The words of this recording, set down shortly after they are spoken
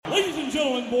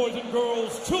gentlemen, boys and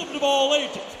girls, children of all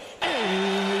ages.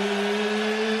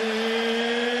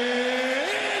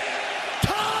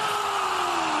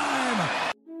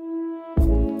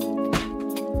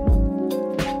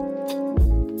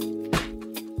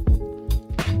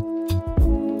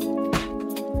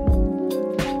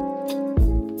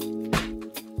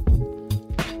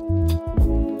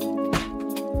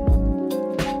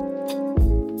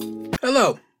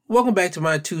 Hello, welcome back to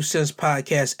my 2 Cents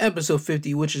Podcast, episode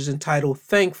 50, which is entitled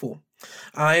Thankful.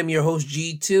 I am your host,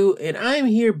 G2, and I am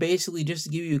here basically just to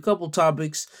give you a couple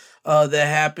topics that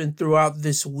happened throughout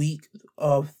this week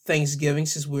of Thanksgiving,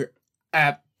 since we're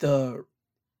at the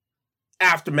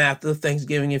aftermath of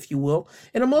Thanksgiving, if you will.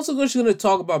 And I'm also just going to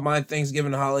talk about my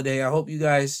Thanksgiving holiday. I hope you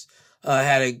guys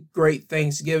had a great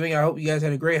Thanksgiving. I hope you guys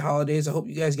had a great holidays. I hope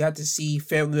you guys got to see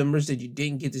family members that you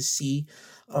didn't get to see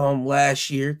last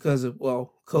year because of,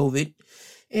 COVID.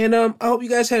 And I hope you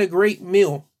guys had a great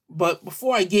meal. But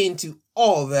before I get into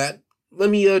all of that, let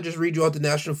me just read you out the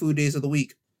National Food Days of the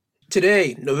week.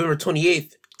 Today, November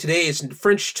 28th, today is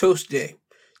French Toast Day.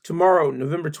 Tomorrow,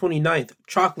 November 29th,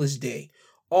 Chocolates Day.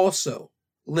 Also,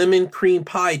 Lemon Cream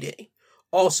Pie Day.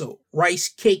 Also, Rice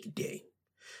Cake Day.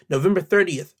 November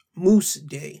 30th, Mousse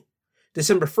Day.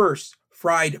 December 1st,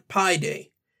 Fried Pie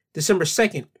Day. December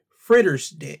 2nd, Fritters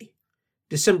Day.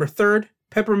 December 3rd,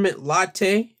 Peppermint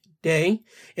Latte Day.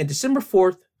 And December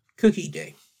 4th, Cookie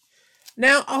Day.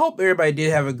 Now, I hope everybody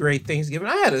did have a great Thanksgiving.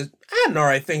 I had an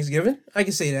alright Thanksgiving. I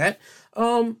can say that.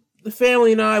 The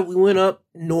family and I, we went up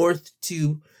north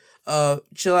to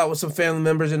chill out with some family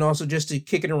members and also just to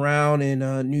kick it around in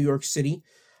New York City.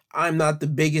 I'm not the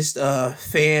biggest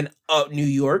fan of New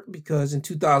York because in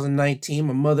 2019,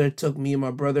 my mother took me and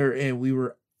my brother and we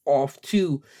were off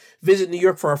to visit New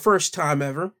York for our first time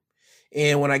ever.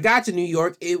 And when I got to New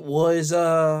York, it was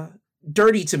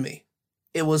dirty to me.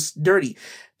 It was dirty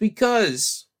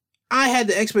because I had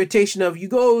the expectation of you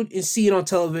go and see it on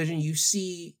television. You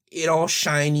see it all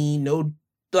shiny, no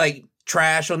like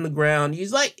trash on the ground.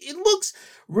 He's like, it looks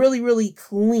really, really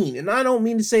clean. And I don't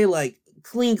mean to say like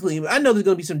clean. I know there's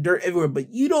going to be some dirt everywhere, but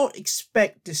you don't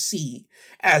expect to see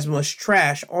as much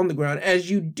trash on the ground as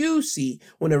you do see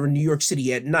whenever New York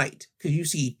City at night. Because you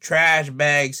see trash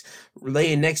bags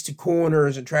laying next to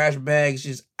corners and trash bags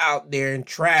just out there and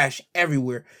trash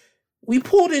everywhere. We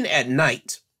pulled in at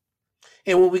night.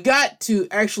 And when we got to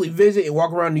actually visit and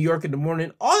walk around New York in the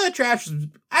morning, all that trash was,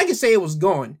 I can say it was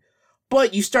gone.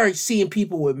 But you start seeing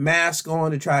people with masks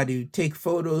on to try to take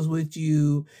photos with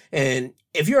you. And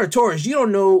if you're a tourist, you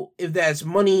don't know if that's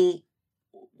money,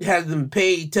 have them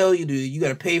tell you you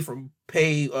got to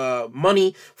pay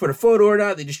money for the photo or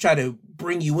not. They just try to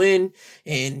bring you in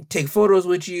and take photos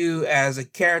with you as a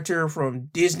character from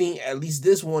Disney. At least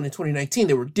this one in 2019,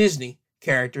 they were Disney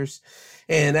characters.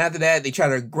 And after that, they try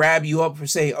to grab you up for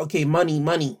saying, okay,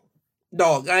 money.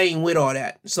 Dog, I ain't with all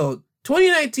that. So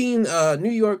 2019,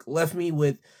 New York left me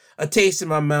with a taste in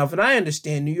my mouth. And I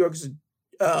understand New York's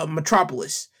a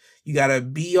metropolis. You got to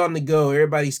be on the go.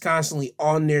 Everybody's constantly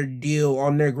on their deal,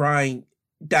 on their grind, ...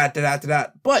 But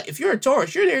if you're a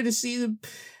tourist, you're there to see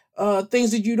the things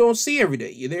that you don't see every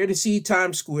day. You're there to see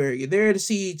Times Square. You're there to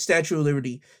see Statue of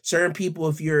Liberty. Certain people,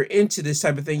 if you're into this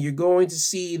type of thing, you're going to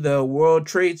see the World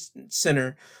Trade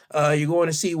Center. You're going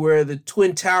to see where the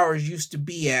Twin Towers used to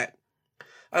be at.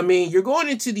 I mean, you're going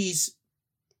into these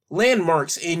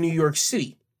landmarks in New York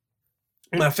City.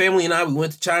 My family and I, we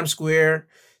went to Times Square.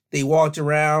 They walked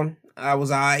around. I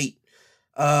was aight.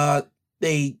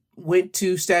 They went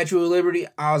to Statue of Liberty.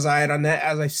 I was aight on that.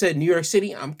 As I said, New York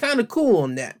City, I'm kind of cool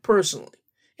on that, personally.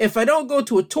 If I don't go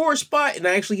to a tourist spot and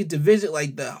I actually get to visit,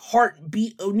 like, the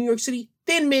heartbeat of New York City,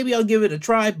 then maybe I'll give it a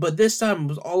try. But this time, it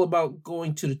was all about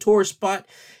going to the tourist spot.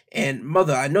 And,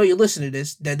 mother, I know you listen to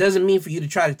this. That doesn't mean for you to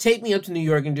try to take me up to New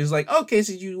York and just like, okay,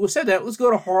 since you said that, let's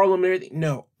go to Harlem and everything.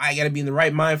 No, I got to be in the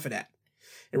right mind for that.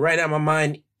 And right now, my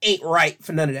mind ain't right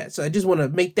for none of that. So I just want to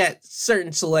make that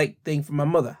certain select thing for my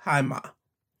mother. Hi, Ma.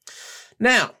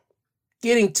 Now,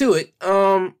 getting to it.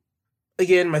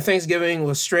 Again, my Thanksgiving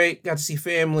was straight. Got to see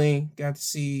family. Got to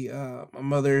see my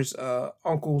mother's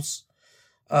uncles.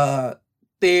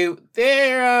 They're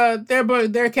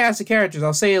a cast of characters.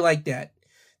 I'll say it like that.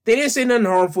 They didn't say nothing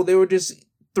harmful. They were just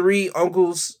 3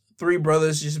 uncles, 3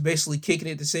 brothers, just basically kicking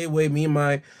it the same way me and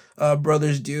my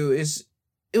brothers do.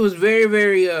 It was very,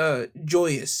 very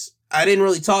joyous. I didn't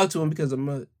really talk to him because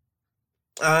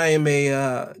I am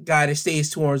a guy that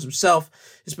stays towards himself,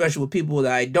 especially with people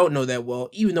that I don't know that well,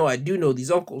 even though I do know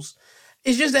these uncles.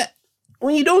 It's just that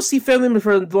when you don't see family members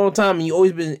for a long time and you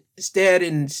always been stayed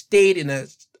in a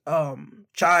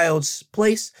child's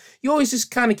place, you always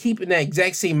just kind of keep in that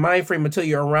exact same mind frame until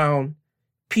you're around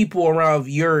people around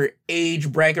your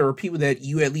age bracket or people that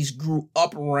you at least grew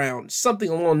up around, something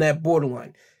along that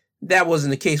borderline. That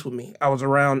wasn't the case with me. I was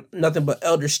around nothing but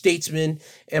elder statesmen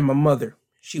and my mother.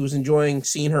 She was enjoying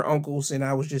seeing her uncles, and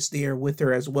I was just there with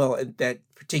her as well at that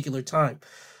particular time.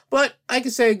 But I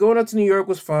can say going up to New York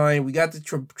was fine. We got to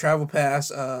travel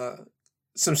past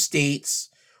some states.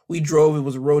 We drove. It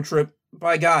was a road trip.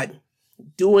 By God,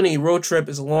 doing a road trip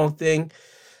is a long thing.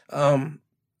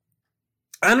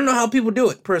 I don't know how people do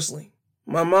it, personally.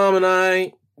 My mom and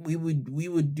I, we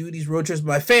would do these road trips.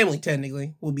 My family,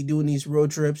 technically, would be doing these road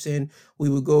trips, and we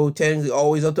would go technically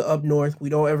always up north. We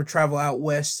don't ever travel out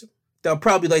west. That'll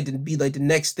probably be the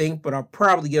next thing, but I'll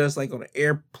probably get us like on an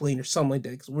airplane or something like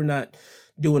that, because we're not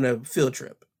doing a field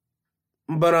trip.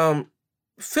 But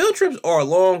field trips are a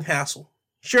long hassle.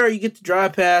 Sure, you get to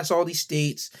drive past all these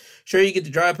states. Sure, you get to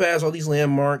drive past all these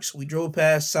landmarks. We drove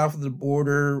past south of the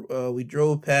border. We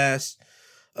drove past,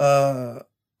 I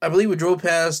believe we drove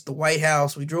past the White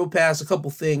House. We drove past a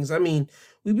couple things. I mean,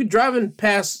 we'd be driving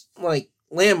past like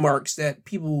landmarks that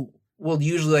people will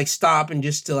usually like stop and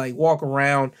just to like walk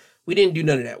around. We didn't do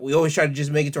none of that. We always tried to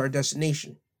just make it to our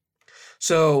destination.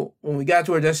 So when we got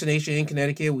to our destination in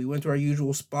Connecticut, we went to our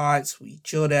usual spots. We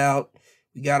chilled out.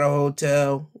 We got a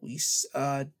hotel. We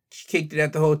kicked it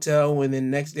at the hotel, and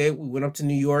then the next day we went up to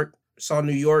New York, saw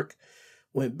New York,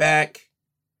 went back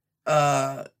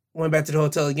to the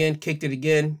hotel again, kicked it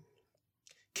again,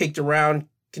 kicked around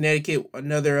Connecticut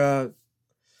another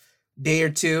day or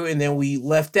two, and then we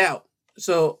left out.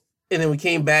 And then we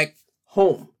came back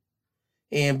home.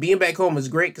 And being back home is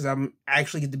great because I'm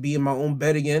actually get to be in my own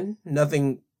bed again.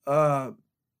 Nothing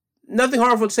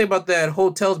harmful to say about that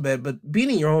hotel's bed, but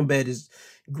being in your own bed is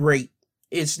great.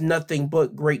 It's nothing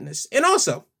but greatness. And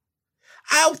also,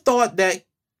 I thought that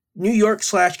New York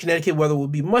 / Connecticut weather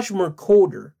would be much more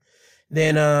colder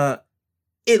than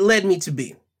it led me to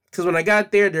be. Because when I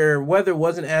got there, their weather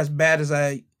wasn't as bad as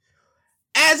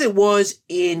it was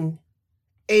in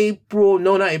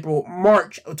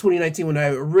March of 2019 when I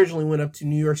originally went up to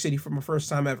New York City for my first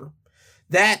time ever.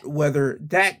 That weather,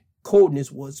 that coldness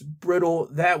was brittle.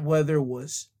 That weather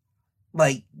was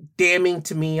like damning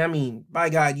to me. I mean, by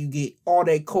God, you get all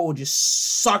that cold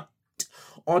just sucked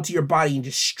onto your body and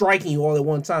just striking you all at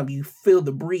one time. You feel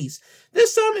the breeze.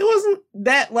 This time it wasn't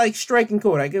that like striking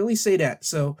cold. I can at least say that.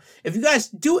 So if you guys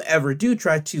do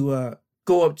try to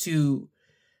go up to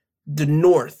the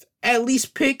north, at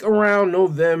least pick around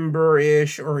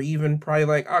November-ish or even probably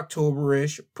like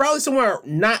October-ish. Probably somewhere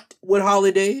not with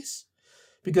holidays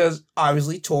because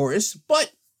obviously tourists,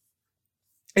 but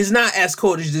it's not as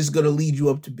cold as this is going to lead you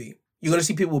up to be. You're going to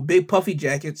see people with big puffy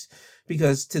jackets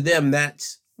because to them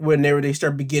that's whenever they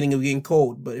start beginning of getting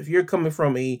cold. But if you're coming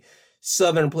from a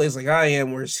southern place like I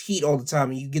am where it's heat all the time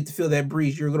and you get to feel that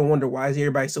breeze, you're going to wonder why is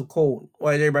everybody so cold?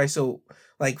 Why is everybody so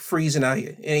like freezing out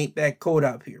here? It ain't that cold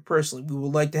out here. Personally, we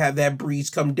would like to have that breeze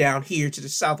come down here to the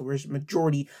south where it's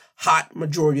hot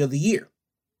majority of the year.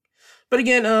 But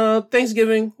again,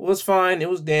 Thanksgiving was fine. It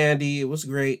was dandy. It was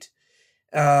great.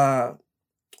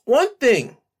 One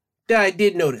thing that I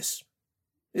did notice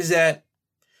is that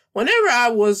whenever I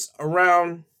was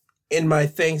around in my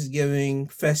Thanksgiving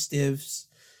festives,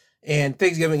 and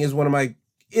Thanksgiving is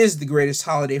is the greatest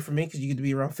holiday for me because you get to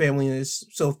be around family and it's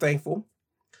so thankful.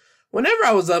 Whenever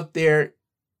I was up there,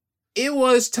 it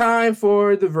was time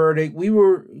for the verdict. We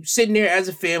were sitting there as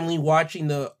a family watching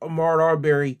the Ahmaud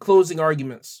Arbery closing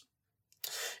arguments.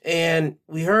 And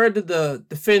we heard the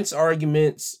defense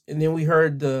arguments, and then we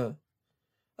heard the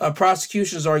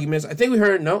prosecution's arguments. I think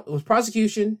it was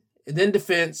prosecution, and then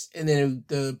defense, and then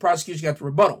the prosecution got the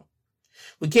rebuttal.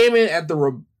 We came in at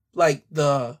the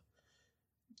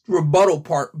rebuttal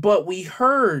part, but we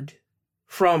heard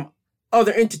from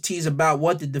other entities about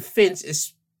what the defense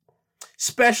is,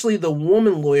 especially the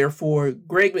woman lawyer for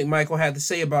Greg McMichael, had to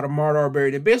say about Ahmaud Arbery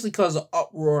that basically caused an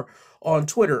uproar on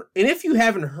Twitter. And if you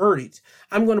haven't heard it,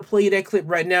 I'm going to play you that clip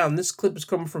right now. And this clip is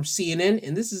coming from CNN.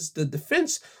 And this is the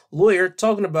defense lawyer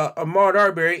talking about Ahmaud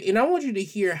Arbery. And I want you to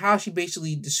hear how she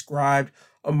basically described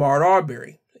Ahmaud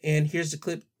Arbery. And here's the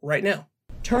clip right now.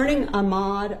 Turning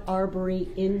Ahmaud Arbery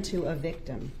into a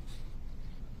victim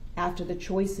after the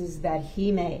choices that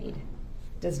he made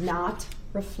does not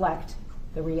reflect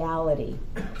the reality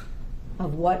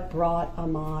of what brought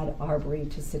Ahmaud Arbery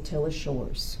to Satilla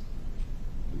Shores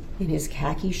in his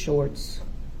khaki shorts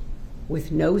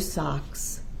with no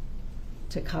socks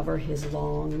to cover his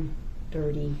long,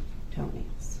 dirty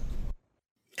toenails.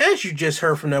 As you just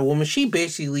heard from that woman, she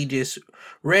basically just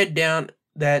read down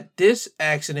that this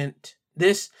accident,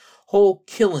 this whole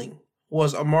killing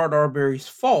was Ahmaud Arbery's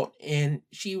fault, and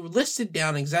she listed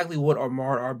down exactly what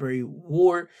Ahmaud Arbery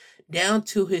wore down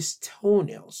to his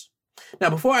toenails. Now,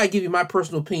 before I give you my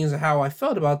personal opinions on how I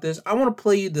felt about this, I want to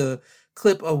play you the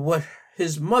clip of what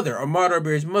his mother, Ahmaud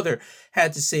Arbery's mother,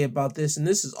 had to say about this. And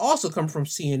this is also come from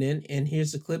CNN. And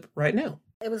here's the clip right now.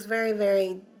 It was very,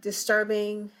 very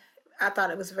disturbing. I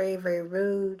thought it was very, very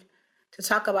rude to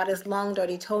talk about his long,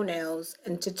 dirty toenails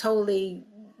and to totally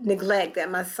neglect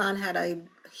that my son had a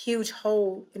huge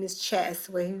hole in his chest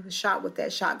where he was shot with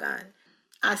that shotgun.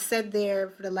 I sat there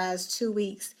for the last 2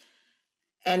 weeks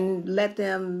and let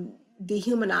them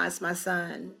dehumanize my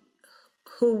son,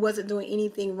 who wasn't doing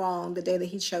anything wrong the day that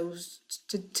he chose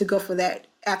to go for that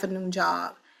afternoon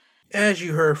job. As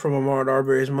you heard from Ahmaud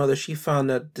Arbery's mother, she found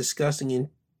that disgusting and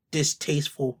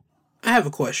distasteful. I have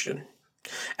a question.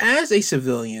 As a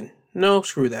civilian, no,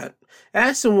 screw that.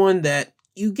 As someone that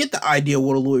you get the idea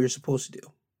what a lawyer is supposed to do.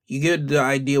 You get the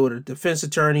idea what a defense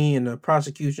attorney and a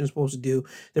prosecution is supposed to do.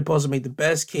 They're supposed to make the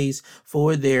best case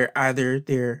for either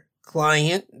their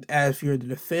client, if you're the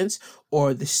defense,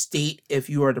 or the state, if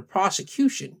you are the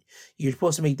prosecution. You're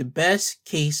supposed to make the best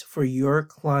case for your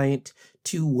client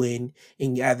to win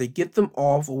and either get them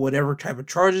off or whatever type of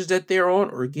charges that they're on,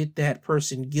 or get that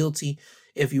person guilty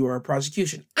if you are a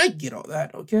prosecution. I get all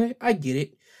that, okay? I get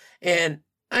it. And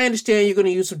I understand you're going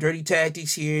to use some dirty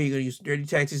tactics here, you're going to use some dirty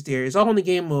tactics there. It's all in the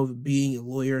game of being a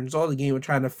lawyer, and it's all in the game of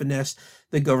trying to finesse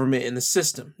the government and the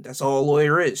system. That's all a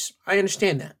lawyer is. I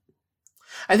understand that.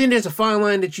 I think there's a fine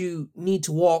line that you need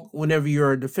to walk whenever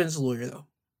you're a defense lawyer, though.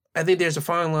 I think there's a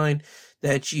fine line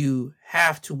that you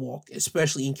have to walk,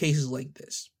 especially in cases like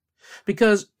this.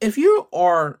 Because if you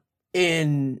are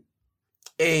in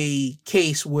a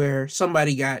case where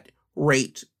somebody got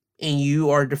raped and you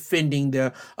are defending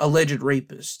the alleged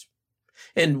rapist,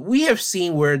 and we have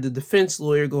seen where the defense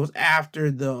lawyer goes after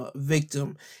the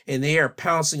victim and they are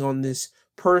pouncing on this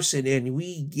person, and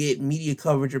we get media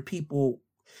coverage of people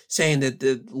saying that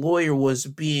the lawyer was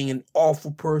being an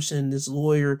awful person, this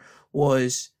lawyer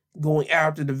was going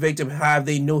after the victim, have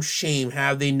they no shame,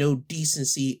 have they no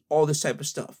decency, all this type of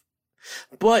stuff.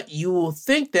 But you will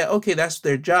think that, okay, that's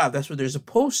their job, that's what they're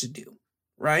supposed to do,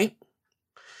 right?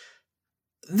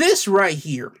 This right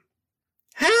here,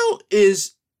 how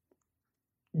is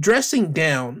dressing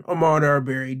down Ahmaud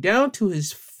Arbery down to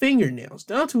his fingernails,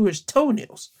 down to his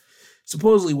toenails,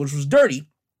 supposedly, which was dirty,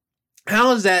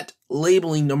 how is that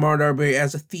labeling Ahmaud Arbery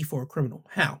as a thief or a criminal?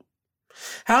 How?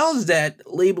 How is that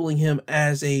labeling him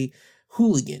as a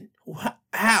hooligan?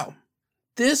 How?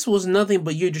 This was nothing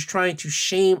but you're just trying to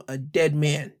shame a dead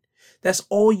man. That's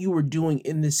all you were doing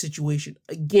in this situation.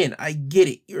 Again, I get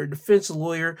it. You're a defense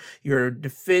lawyer, you're a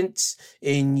defense,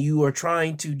 and you are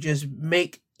trying to just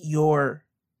make your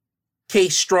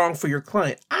case strong for your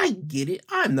client. I get it.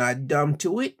 I'm not dumb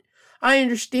to it. I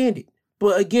understand it.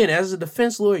 But again, as a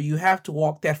defense lawyer, you have to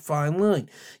walk that fine line.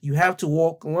 You have to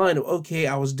walk the line of, okay,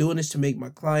 I was doing this to make my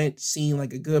client seem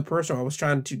like a good person. I was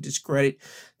trying to discredit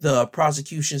the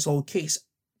prosecution's whole case.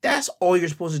 That's all you're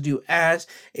supposed to do as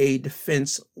a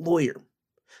defense lawyer.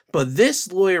 But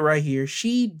this lawyer right here,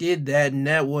 she did that, and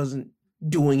that wasn't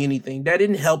doing anything. That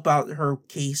didn't help out her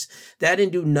case. That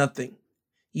didn't do nothing.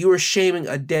 You were shaming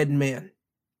a dead man.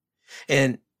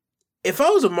 And if I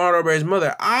was Ahmaud Arbery's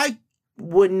mother, I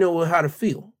wouldn't know how to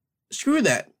feel. Screw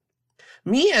that.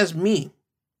 Me as me,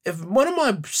 if one of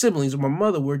my siblings or my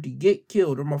mother were to get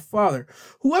killed, or my father,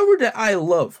 whoever that I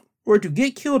love were to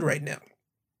get killed right now,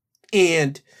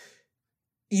 and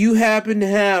you happen to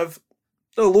have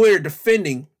a lawyer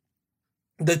defending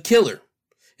the killer,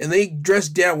 and they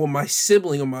dressed down what my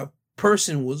sibling or my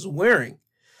person was wearing,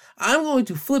 I'm going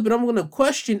to flip it. I'm going to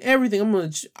question everything.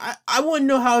 I wouldn't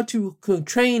know how to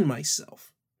contain myself.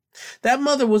 That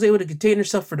mother was able to contain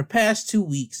herself for the past 2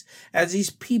 weeks as these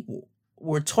people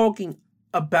were talking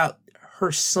about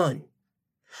her son,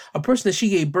 a person that she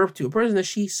gave birth to, a person that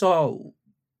she saw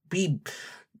be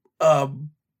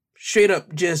straight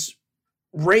up just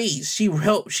raised.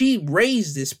 She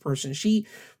raised this person. She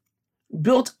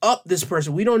built up this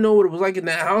person. We don't know what it was like in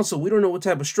that house, so we don't know what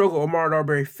type of struggle Ahmaud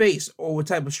Arbery faced, or what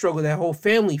type of struggle that whole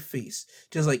family faced.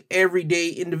 Just like everyday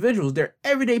individuals, they're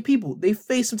everyday people. They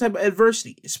face some type of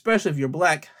adversity, especially if you're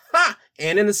black,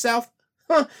 and in the South,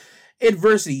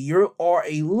 adversity. You are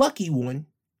a lucky one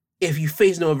if you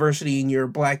face no adversity and you're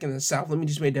black in the South. Let me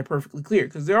just make that perfectly clear,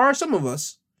 because there are some of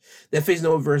us that face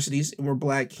no adversities and we're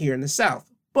black here in the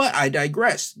South. But I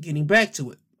digress. Getting back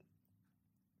to it,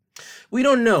 we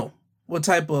don't know what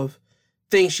type of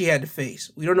things she had to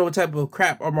face. We don't know what type of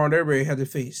crap Ahmaud Arbery had to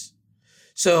face.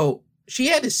 So she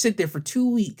had to sit there for 2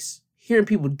 weeks hearing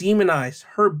people demonize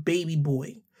her baby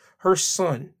boy, her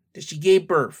son, that she gave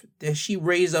birth, that she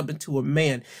raised up into a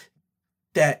man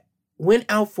that went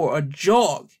out for a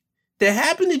jog, that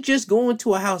happened to just go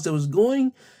into a house that was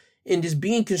going and just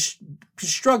being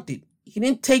constructed. He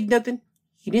didn't take nothing.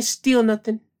 He didn't steal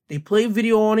nothing. They played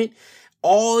video on it,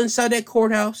 all inside that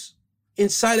courthouse,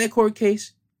 inside that court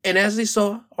case. And as they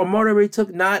saw, Ahmaud Arbery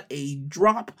took not a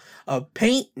drop of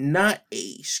paint, not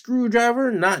a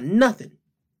screwdriver, not nothing.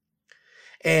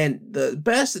 And the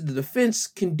best that the defense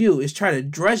can do is try to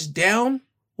dress down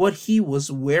what he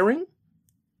was wearing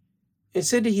and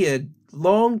said that he had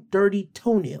long, dirty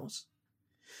toenails.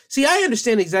 See, I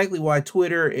understand exactly why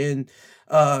Twitter and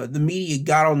the media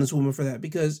got on this woman for that,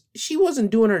 because she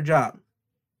wasn't doing her job.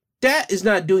 That is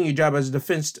not doing your job as a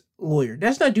defense lawyer.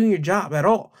 That's not doing your job at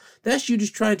all. That's you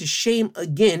just trying to shame,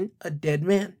 again, a dead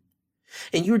man.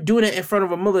 And you're doing it in front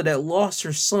of a mother that lost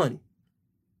her son.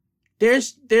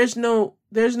 There's no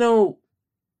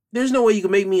way you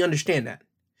can make me understand that.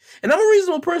 And I'm a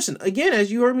reasonable person. Again,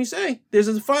 as you heard me say, there's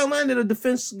a fine line that a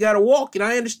defense got to walk, and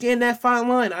I understand that fine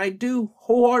line. I do.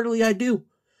 Wholeheartedly, I do.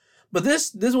 But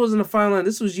this wasn't a fine line.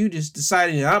 This was you just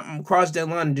deciding that I'm going to cross that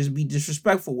line and just be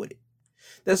disrespectful with it.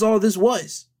 That's all this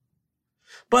was.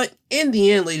 But in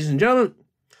the end, ladies and gentlemen,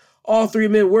 all three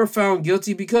men were found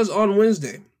guilty because on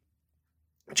Wednesday,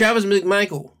 Travis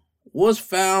McMichael was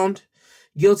found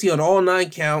guilty on all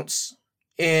 9 counts,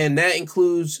 and that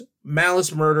includes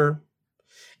malice murder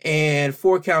and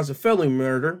 4 counts of felony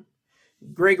murder.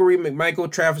 Gregory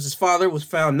McMichael, Travis's father, was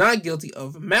found not guilty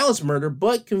of malice murder,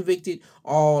 but convicted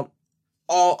on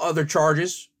all other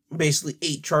charges, basically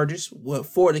 8 charges, with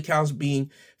 4 of the counts being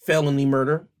felony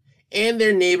murder. And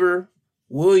their neighbor,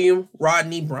 William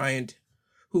Rodney Bryant,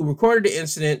 who recorded the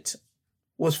incident,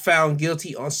 was found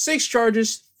guilty on 6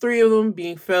 charges, 3 of them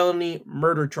being felony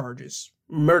murder charges,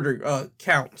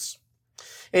 counts.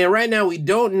 And right now we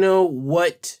don't know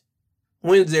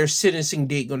when's their sentencing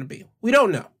date going to be. We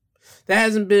don't know. That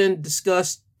hasn't been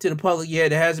discussed to the public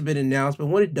yet. It hasn't been announced, but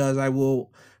when it does, I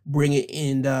will bring it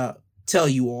and tell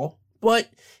you all. But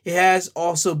it has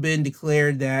also been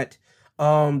declared that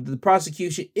the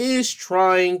prosecution is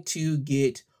trying to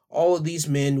get all of these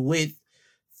men with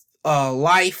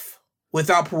life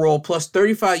without parole plus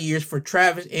 35 years for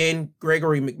Travis and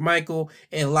Gregory McMichael,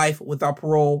 and life without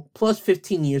parole plus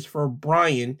 15 years for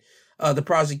Brian. The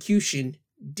prosecution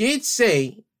did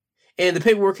say, and the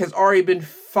paperwork has already been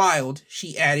filed,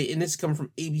 she added, and this is coming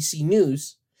from ABC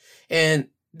News, and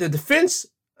the defense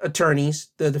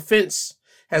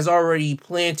has already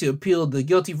planned to appeal the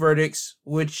guilty verdicts,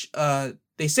 which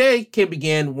they say can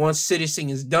begin once sentencing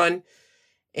is done.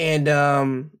 And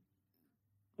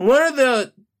one of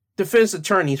the defense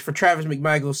attorneys for Travis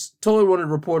McMichael told one of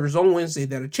the reporters on Wednesday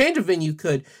that a change of venue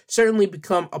could certainly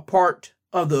become a part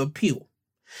of the appeal.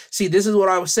 See, this is what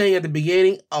I was saying at the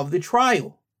beginning of the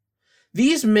trial.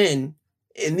 These men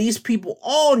and these people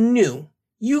all knew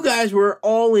you guys were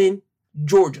all in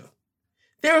Georgia.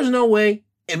 There was no way,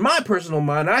 in my personal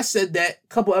mind, I said that a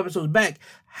couple episodes back,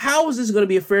 how is this going to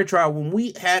be a fair trial when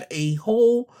we had a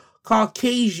whole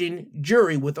Caucasian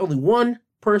jury with only one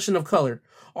person of color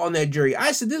on that jury?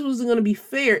 I said this wasn't going to be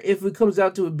fair if it comes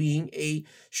out to it being a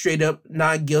straight up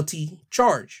not guilty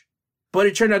charge. But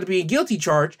it turned out to be a guilty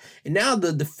charge, and now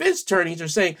the defense attorneys are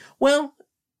saying, well,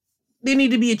 there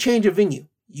need to be a change of venue.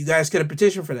 You guys could have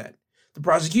petitioned for that. The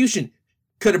prosecution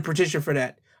could have petitioned for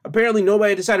that. Apparently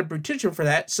nobody decided to petition for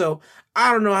that, so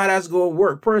I don't know how that's going to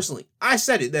work personally. I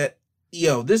said it that,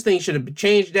 this thing should have been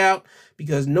changed out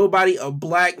because nobody of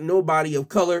black, nobody of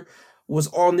color was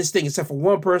on this thing except for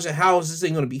one person. How is this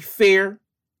thing going to be fair?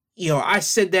 I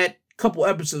said that a couple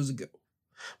episodes ago.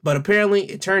 But apparently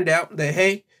it turned out that,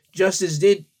 hey, justice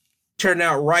did turn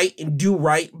out right and do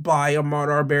right by Ahmaud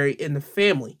Arbery and the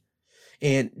family.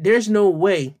 And there's no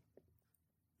way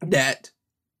that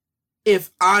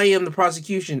if I am the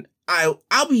prosecution,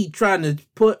 I'll be trying to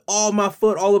put all my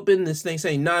foot all up in this thing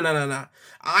saying, nah.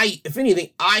 If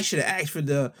anything, I should have asked for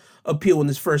the appeal when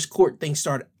this first court thing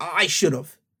started. I should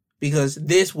have, because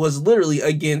this was literally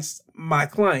against my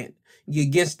client,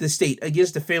 against the state,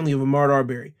 against the family of Ahmaud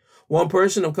Arbery. One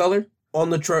person of color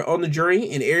on the jury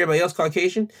and everybody else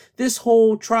Caucasian. This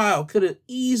whole trial could have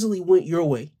easily went your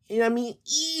way. And I mean,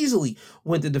 easily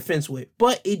went the defense way.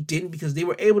 But it didn't, because they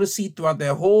were able to see throughout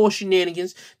that whole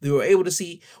shenanigans. They were able to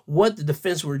see what the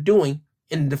defense were doing,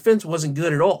 and the defense wasn't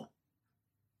good at all.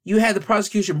 You had the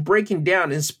prosecution breaking down,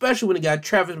 and especially when it got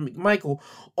Travis McMichael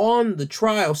on the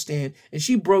trial stand, and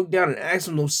she broke down and asked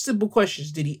him those simple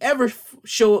questions. Did he ever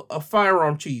show a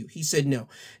firearm to you? He said no.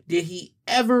 Did he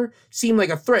ever seem like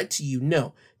a threat to you?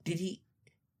 No. Did he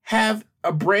have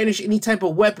a brandish any type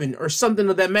of weapon or something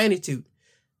of that magnitude?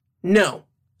 No.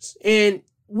 And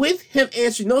with him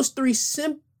answering those 3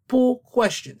 simple multiple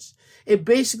questions. It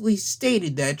basically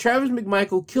stated that Travis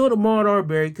McMichael killed Ahmaud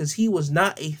Arbery because he was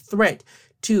not a threat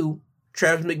to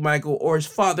Travis McMichael or his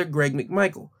father, Greg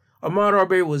McMichael. Ahmaud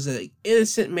Arbery was an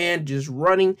innocent man just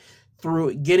running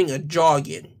through, getting a jog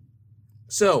in.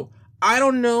 So, I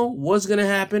don't know what's going to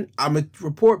happen. I'm going to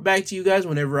report back to you guys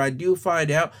whenever I do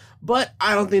find out. But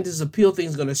I don't think this appeal thing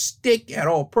is going to stick at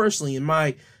all. Personally, in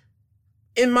my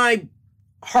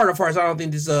heart of hearts, I don't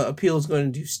think this appeal is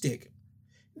going to stick.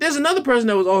 There's another person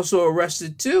that was also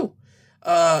arrested too.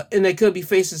 And they could be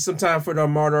facing some time for the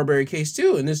Ahmaud Arbery case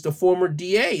too. And it's the former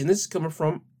DA. And this is coming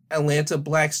from Atlanta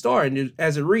Black Star. And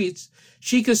as it reads,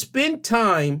 she could spend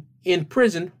time in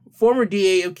prison. Former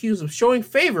DA accused of showing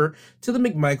favor to the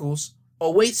McMichaels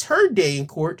awaits her day in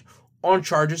court on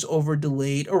charges over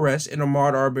delayed arrest and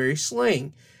Ahmaud Arbery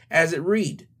slaying. As it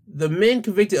read, the men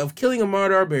convicted of killing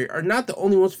Ahmaud Arbery are not the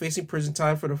only ones facing prison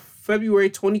time for the February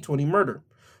 2020 murder.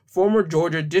 Former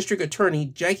Georgia District Attorney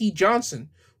Jackie Johnson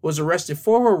was arrested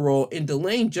for her role in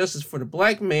delaying justice for the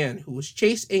black man who was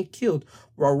chased and killed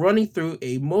while running through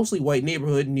a mostly white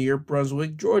neighborhood near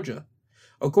Brunswick, Georgia.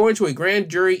 According to a grand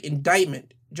jury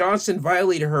indictment, Johnson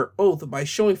violated her oath by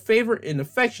showing favor and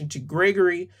affection to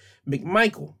Gregory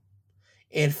McMichael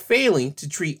and failing to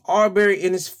treat Arbery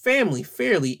and his family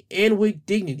fairly and with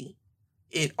dignity.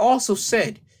 It also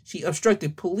said she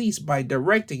obstructed police by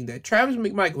directing that Travis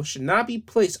McMichael should not be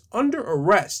placed under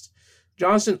arrest.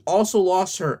 Johnson also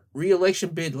lost her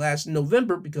re-election bid last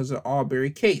November because of the Arbery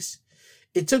case.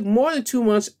 It took more than 2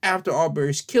 months after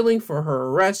Arbery's killing for her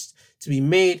arrest to be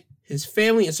made. His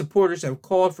family and supporters have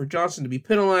called for Johnson to be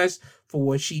penalized for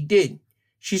what she did.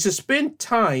 She should spend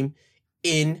time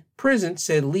in prison,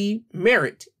 said Lee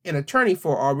Merritt, an attorney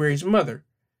for Arbery's mother.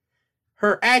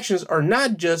 Her actions are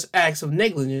not just acts of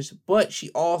negligence, but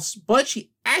she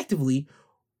actively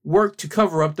worked to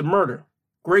cover up the murder.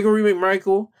 Gregory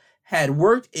McMichael had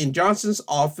worked in Johnson's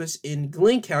office in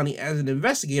Glenn County as an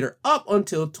investigator up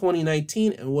until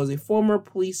 2019 and was a former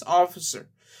police officer.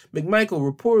 McMichael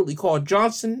reportedly called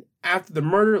Johnson after the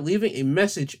murder, leaving a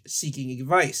message seeking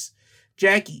advice.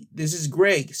 Jackie, this is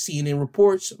Greg, CNN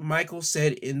reports, Michael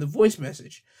said in the voice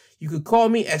message. You could call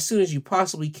me as soon as you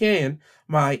possibly can.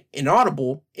 My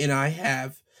inaudible and I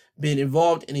have been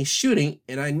involved in a shooting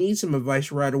and I need some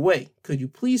advice right away. Could you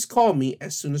please call me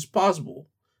as soon as possible?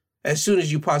 As soon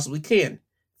as you possibly can.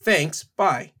 Thanks,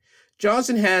 bye.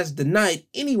 Johnson has denied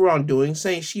any wrongdoing,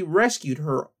 saying she recused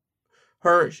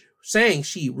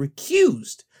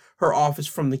her office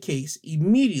from the case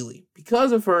immediately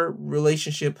because of her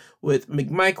relationship with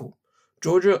McMichael.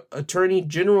 Georgia Attorney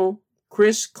General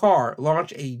Chris Carr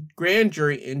launched a grand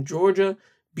jury in Georgia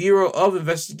Bureau of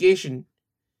Investigation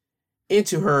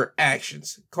into her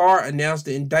actions. Carr announced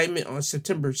the indictment on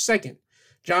September 2nd.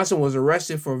 Johnson was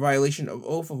arrested for a violation of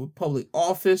oath of a public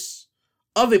officer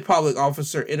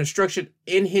in obstruction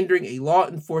and hindering a law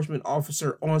enforcement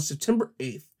officer on September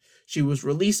 8th. She was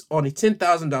released on a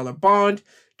 $10,000 bond.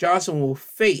 Johnson will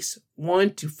face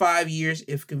 1 to 5 years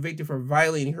if convicted for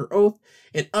violating her oath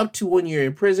and up to 1 year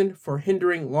in prison for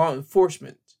hindering law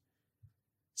enforcement.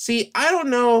 See, I don't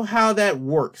know how that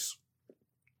works.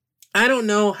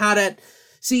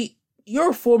 See, you're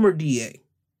a former DA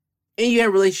and you have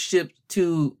a relationship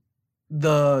to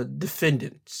the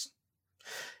defendants.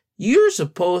 You're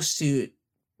supposed to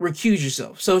recuse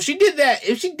yourself. So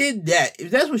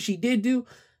if that's what she did do,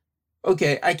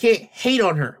 okay, I can't hate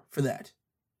on her for that.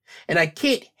 And I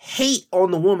can't hate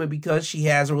on the woman because she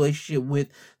has a relationship with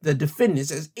the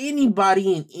defendants, as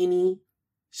anybody in any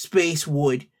space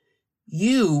would.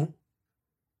 You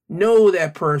know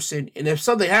that person, and if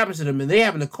something happens to them and they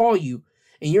happen to call you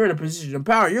and you're in a position of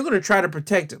power, you're going to try to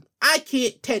protect them. I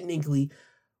can't technically,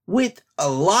 with a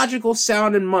logical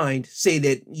sound in mind, say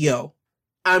that,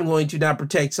 I'm going to not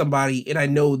protect somebody and I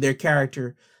know their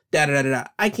character, da-da-da-da-da.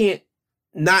 I can't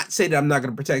not say that I'm not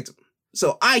going to protect them.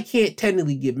 So I can't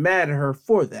technically get mad at her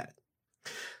for that.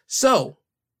 So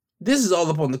this is all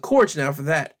up on the courts now for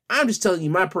that. I'm just telling you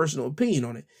my personal opinion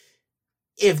on it.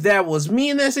 If that was me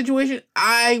in that situation,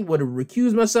 I would have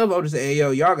recused myself. I would just say,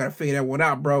 hey, y'all got to figure that one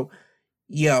out, bro.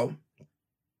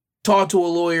 Talk to a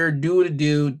lawyer, do what it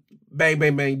do, bang,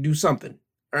 bang, bang, do something.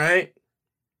 All right?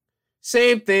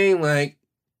 Same thing like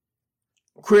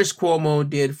Chris Cuomo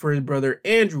did for his brother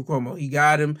Andrew Cuomo. He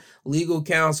got him legal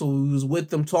counsel who was with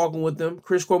them, talking with them.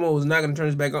 Chris Cuomo was not going to turn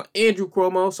his back on Andrew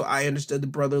Cuomo, so I understood the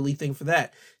brotherly thing for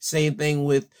that. Same thing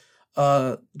with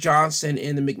Johnson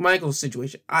and the McMichael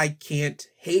situation. I can't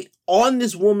hate on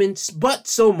this woman, but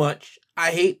so much.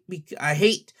 I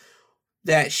hate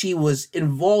that she was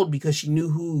involved because she knew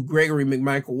who Gregory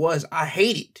McMichael was. I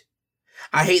hate it.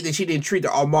 I hate that she didn't treat the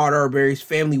Ahmaud Arbery's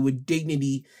family with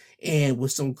dignity and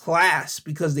with some class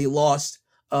because they lost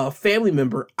a family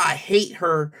member. I hate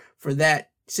her for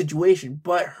that situation,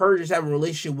 but her just having a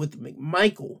relationship with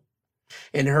McMichael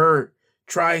and her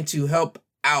trying to help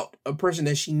out a person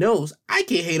that she knows, I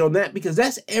can't hate on that because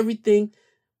that's everything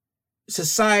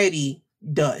society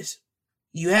does.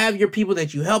 You have your people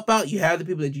that you help out. You have the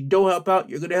people that you don't help out.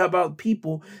 You're going to help out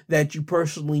people that you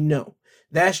personally know.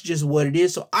 That's just what it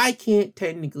is. So I can't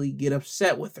technically get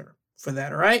upset with her for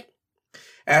that, all right?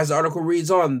 As the article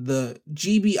reads on, the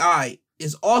GBI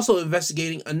is also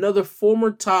investigating another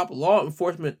former top law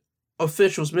enforcement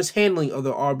official's mishandling of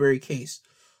the Arbery case.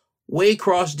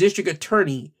 Waycross District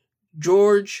Attorney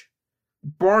George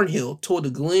Barnhill told the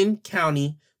Glenn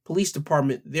County Police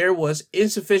Department there was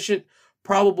insufficient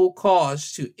probable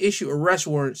cause to issue arrest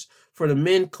warrants for the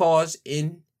men caused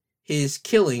in his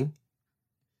killing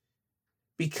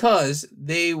because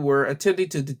they were attempting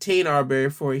to detain Arbery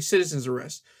for a citizen's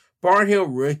arrest. Barnhill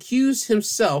recused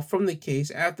himself from the case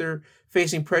after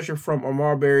facing pressure from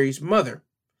Arbery's mother.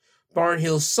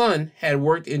 Barnhill's son had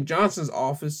worked in Johnson's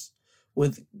office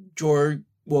with Gregory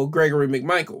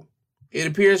McMichael. It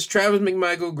appears Travis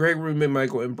McMichael, Gregory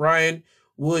McMichael, and Brian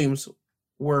Williams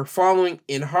were following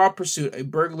in hot pursuit a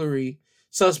burglary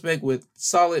suspect with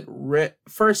solid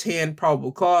first-hand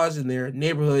probable cause in their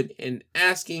neighborhood and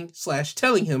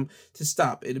asking/telling him to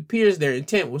stop. It appears their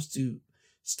intent was to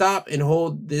stop and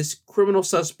hold this criminal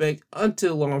suspect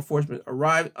until law enforcement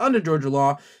arrived. Under Georgia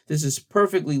law, this is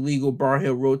perfectly legal,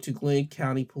 Barnhill wrote to Glenn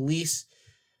County Police.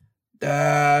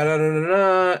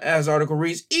 As the article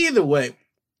reads, either way,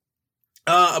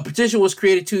 a petition was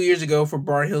created 2 years ago for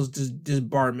Barnhill's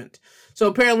disbarment. So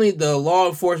apparently the law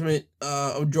enforcement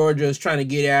of Georgia is trying to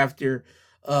get after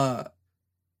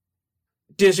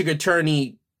District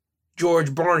Attorney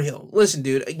George Barnhill. Listen,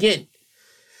 dude, again,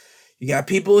 you got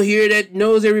people here that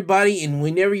knows everybody, and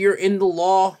whenever you're in the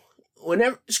law,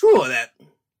 screw all that.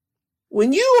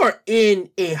 When you are in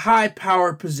a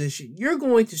high-powered position, you're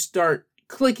going to start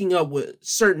clicking up with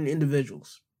certain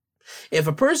individuals. If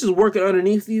a person is working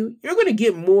underneath you, you're going to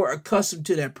get more accustomed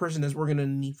to that person that's working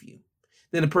underneath you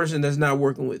than the person that's not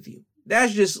working with you.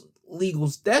 That's just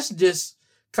legals. That's just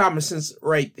common sense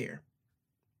right there.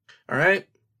 All right?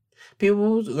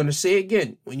 People are going to say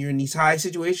again, when you're in these high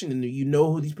situations and you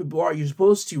know who these people are, you're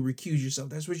supposed to recuse yourself.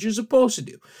 That's what you're supposed to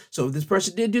do. So if this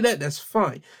person did do that, that's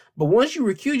fine. But once you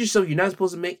recuse yourself, you're not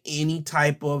supposed to make any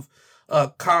type of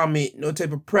comment, no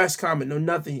type of press comment, no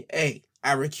nothing. Hey,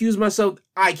 I recuse myself.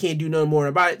 I can't do no more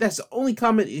about it. That's the only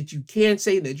comment that you can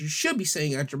say, that you should be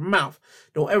saying out your mouth.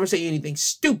 Don't ever say anything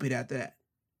stupid after that.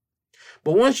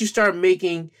 But once you start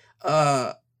making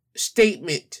a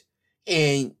statement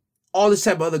and all this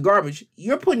type of other garbage,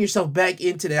 you're putting yourself back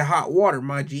into that hot water,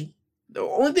 my G. The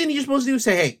only thing that you're supposed to do is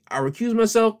say, hey, I recuse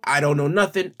myself. I don't know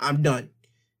nothing. I'm done.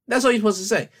 That's all you're supposed to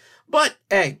say. But,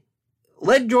 hey,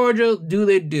 let Georgia do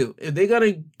their due. If they're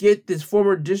going to get this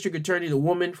former district attorney, the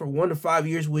woman, for 1 to 5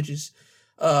 years, which is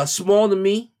small to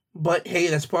me, but hey,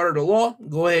 that's part of the law,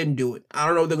 go ahead and do it. I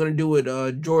don't know what they're going to do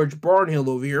with George Barnhill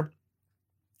over here.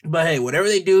 But hey, whatever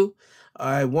they do,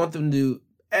 I want them to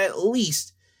at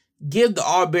least give the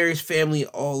Arbery's family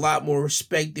a lot more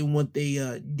respect than what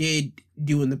they did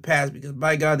do in the past, because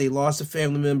by God, they lost a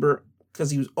family member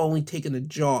because he was only taking a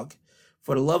jog.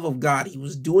 For the love of God, he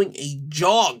was doing a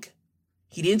jog.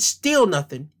 He didn't steal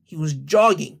nothing. He was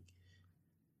jogging.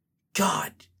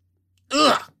 God.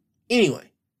 Ugh.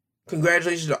 Anyway,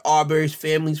 congratulations to Arbery's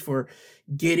families for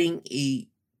getting a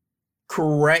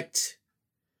correct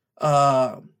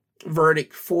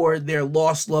verdict for their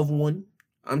lost loved one.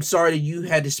 I'm sorry that you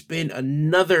had to spend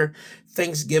another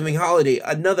Thanksgiving holiday,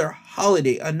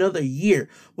 another year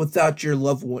without your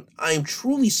loved one. I am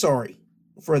truly sorry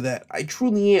for that. I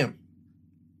truly am.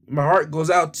 My heart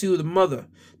goes out to the mother.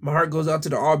 My heart goes out to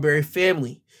the Arbery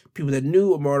family. People that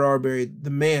knew Ahmaud Arbery, the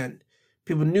man.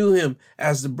 People knew him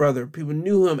as the brother. People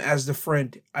knew him as the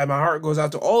friend. My heart goes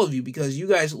out to all of you because you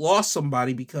guys lost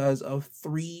somebody because of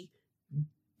 3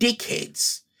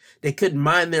 dickheads. They couldn't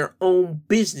mind their own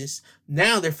business.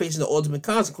 Now they're facing the ultimate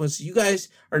consequences. You guys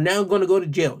are now going to go to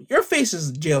jail. You're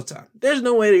facing jail time. There's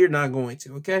no way that you're not going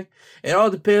to, okay? It all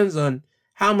depends on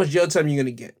how much jail time you're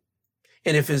going to get.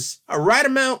 And if it's a right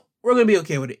amount, we're going to be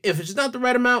okay with it. If it's not the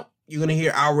right amount, you're going to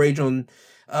hear outrage on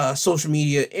social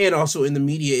media and also in the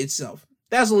media itself.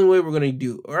 That's the only way we're going to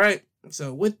do, all right?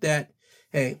 So with that,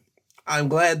 hey, I'm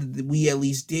glad that we at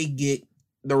least did get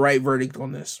the right verdict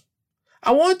on this.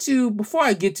 I want to, before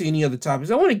I get to any other topics,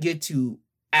 I want to get to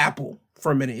Apple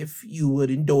for a minute, if you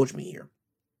would indulge me here.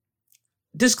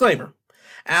 Disclaimer,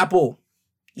 Apple,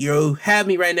 you have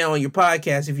me right now on your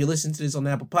podcast. If you listen to this on the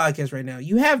Apple Podcast right now,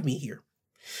 you have me here.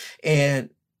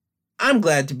 And I'm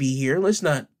glad to be here. Let's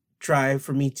not try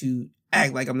for me to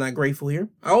act like I'm not grateful here.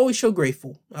 I always show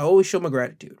grateful. I always show my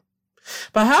gratitude.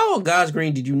 But how on God's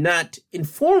green did you not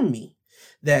inform me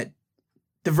that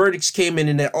the verdicts came in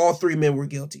and that all three men were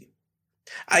guilty?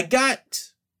 I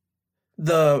got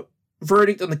the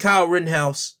verdict on the Kyle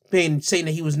Rittenhouse saying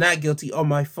that he was not guilty on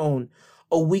my phone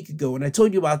a week ago. And I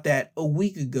told you about that a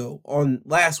week ago on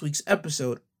last week's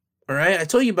episode. All right. I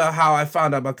told you about how I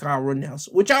found out about Kyle Rittenhouse,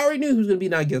 which I already knew he was going to be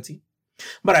not guilty.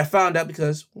 But I found out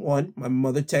because, one, my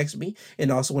mother texted me.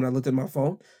 And also when I looked at my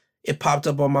phone, it popped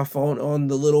up on my phone on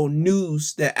the little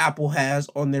news that Apple has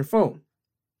on their phone.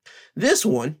 This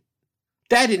one,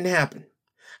 that didn't happen.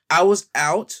 I was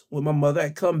out with my mother. I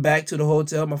come back to the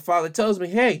hotel. My father tells me,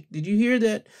 hey, did you hear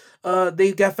that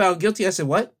they got found guilty? I said,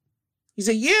 what? He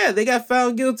said, yeah, they got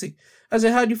found guilty. I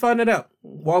said, how'd you find that out?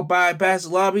 Walked by past the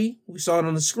lobby. We saw it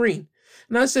on the screen.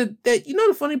 And I said, that, you know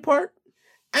the funny part?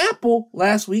 Apple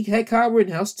last week had Kyle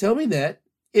Rittenhouse tell me that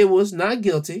it was not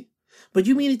guilty. But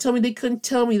you mean to tell me they couldn't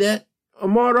tell me that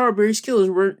Ahmaud Arbery's killers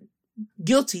were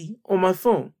guilty on my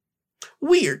phone?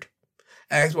 Weird.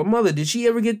 I asked my mother, did she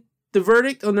ever get the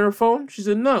verdict on their phone? She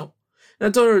said, no. And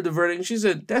I told her the verdict, and she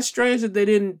said, that's strange that they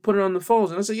didn't put it on the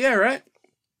phones. And I said, yeah, right?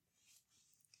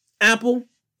 Apple,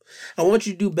 I want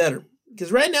you to do better.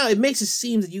 Because right now, it makes it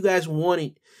seem that you guys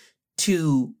wanted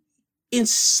to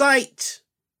incite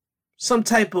some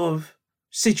type of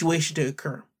situation to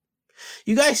occur.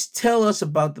 You guys tell us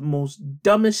about the most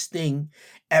dumbest thing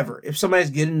ever. If somebody's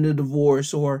getting a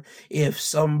divorce, or if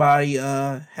somebody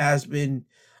has been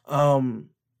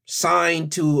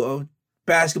signed to a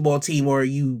basketball team, or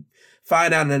you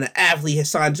find out that an athlete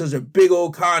has signed such a big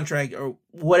old contract, or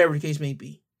whatever the case may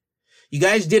be. You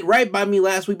guys did right by me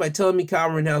last week by telling me Kyle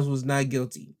Rittenhouse was not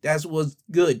guilty. That was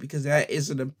good, because that is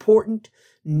an important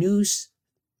news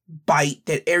bite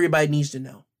that everybody needs to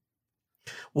know.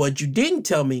 What you didn't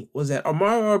tell me was that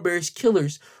Ahmaud Arbery's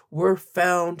killers were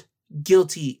found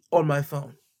guilty on my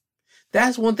phone.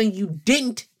 That's one thing you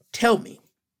didn't tell me.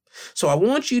 So I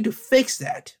want you to fix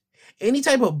that. Any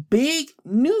type of big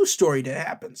news story that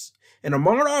happens, and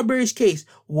Ahmaud Arbery's case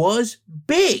was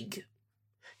big,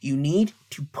 you need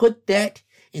to put that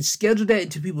and schedule that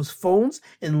into people's phones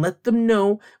and let them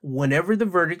know whenever the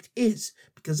verdict is.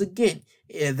 Because again,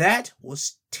 that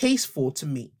was tasteful to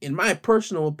me, in my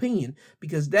personal opinion,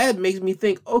 because that makes me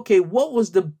think, okay, what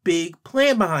was the big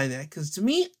plan behind that? Because to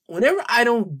me, whenever I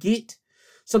don't get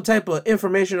some type of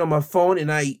information on my phone,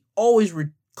 and I always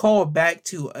recall back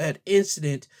to an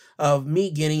incident of me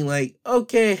getting like,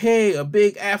 okay, hey, a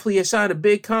big athlete has signed a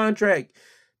big contract.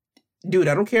 Dude,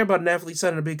 I don't care about an athlete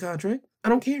signing a big contract. I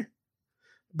don't care.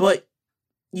 But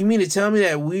you mean to tell me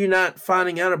that we're not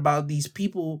finding out about these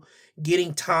people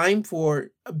getting time for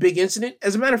a big incident?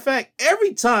 As a matter of fact,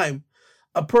 every time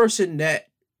a person that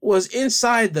was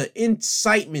inside the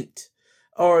incitement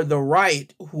or the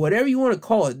riot, whatever you want to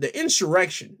call it, the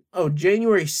insurrection of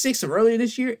January 6th of earlier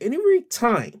this year, and every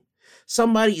time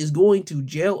somebody is going to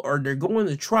jail or they're going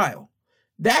to trial,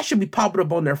 that should be popping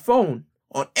up on their phone,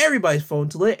 on everybody's phone,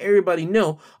 to let everybody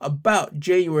know about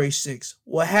January 6th,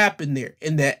 what happened there,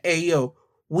 and that, hey, yo,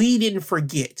 we didn't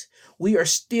forget. We are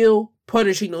still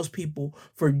punishing those people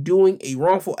for doing a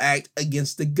wrongful act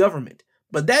against the government.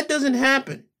 But that doesn't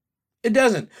happen. It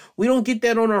doesn't. We don't get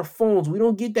that on our phones. We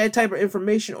don't get that type of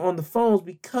information on the phones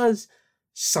because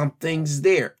something's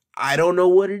there. I don't know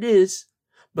what it is,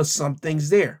 but something's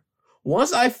there.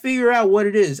 Once I figure out what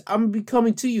it is, I'm going to be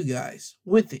coming to you guys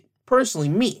with it. Personally,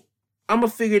 me. I'm going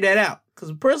to figure that out.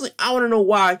 Because personally, I want to know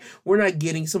why we're not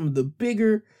getting some of the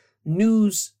bigger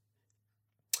news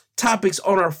topics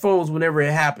on our phones whenever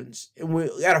it happens. And we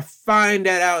got to find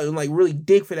that out and like really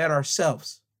dig for that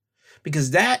ourselves.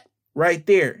 Because that right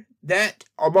there, that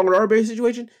Ahmaud Arbery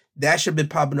situation, that should have been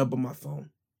popping up on my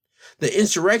phone. The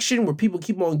insurrection where people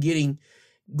keep on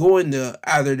going to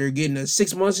either they're getting a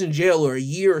 6 months in jail or a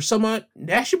year or something,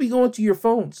 that should be going to your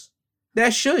phones.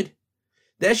 That should.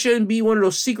 That shouldn't be one of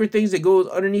those secret things that goes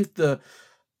underneath the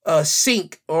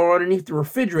sink or underneath the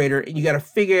refrigerator, and you got to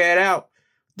figure that out,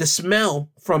 the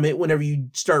smell from it whenever you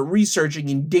start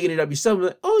researching and digging it up yourself.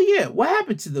 Like, oh yeah, what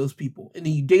happened to those people? And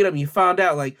then you dig it up and you find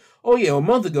out like, oh yeah, a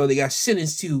month ago they got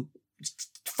sentenced to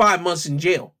 5 months in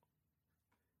jail.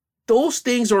 Those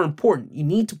things are important. You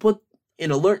need to put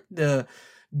and alert the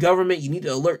government. You need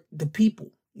to alert the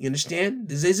people. You understand?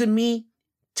 This isn't me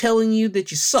telling you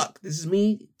that you suck. This is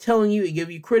me telling you and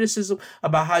give you criticism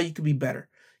about how you could be better.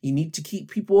 You need to keep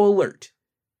people alert.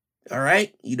 All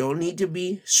right? You don't need to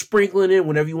be sprinkling in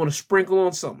whenever you want to sprinkle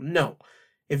on something. No.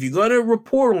 If you're going to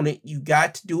report on it, you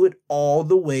got to do it all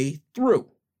the way through.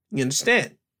 You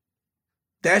understand?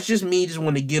 That's just me just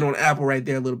want to get on Apple right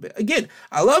there a little bit. Again,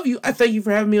 I love you. I thank you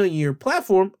for having me on your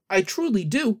platform. I truly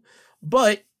do.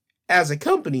 But as a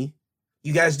company,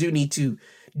 you guys do need to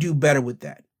do better with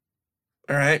that.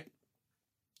 All right.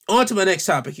 On to my next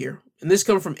topic here. And this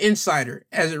comes from Insider.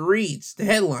 As it reads, the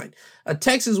headline, a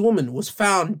Texas woman was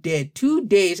found dead 2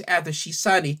 days after she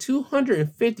signed a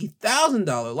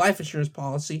 $250,000 life insurance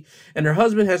policy, and her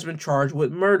husband has been charged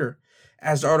with murder.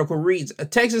 As the article reads, a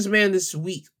Texas man this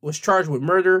week was charged with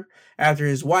murder after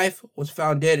his wife was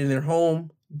found dead in their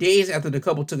home days after the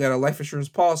couple took out a life insurance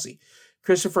policy.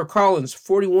 Christopher Collins,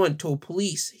 41, told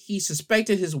police he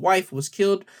suspected his wife was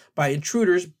killed by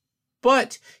intruders,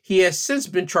 but he has since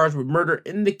been charged with murder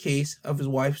in the case of his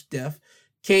wife's death.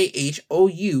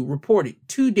 KHOU reported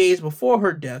 2 days before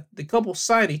her death, the couple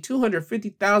signed a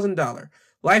 $250,000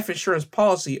 life insurance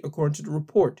policy, according to the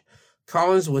report.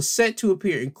 Collins was set to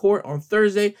appear in court on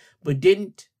Thursday, but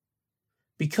didn't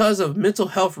because of mental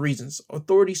health reasons,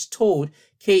 authorities told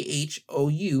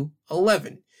KHOU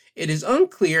 11. It is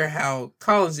unclear how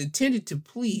Collins intended to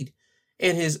plead,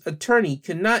 and his attorney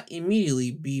could not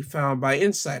immediately be found by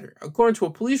Insider. According to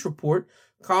a police report,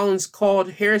 Collins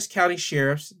called Harris County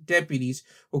Sheriff's deputies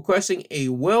requesting a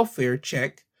welfare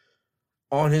check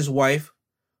on his wife,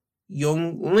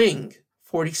 Young Ling,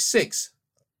 46.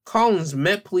 Collins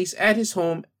met police at his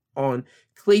home on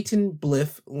Clayton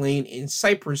Bliff Lane in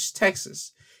Cypress,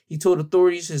 Texas. He told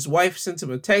authorities his wife sent him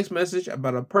a text message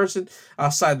about a person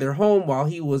outside their home while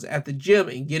he was at the gym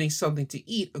and getting something to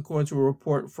eat, according to a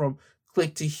report from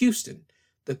Click to Houston.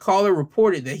 The caller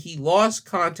reported that he lost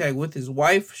contact with his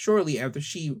wife shortly after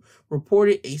she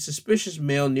reported a suspicious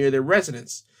male near their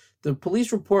residence. The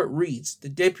police report reads, the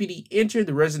deputy entered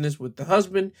the residence with the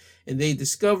husband, and they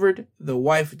discovered the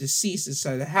wife deceased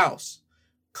inside the house.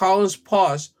 Collins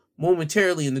paused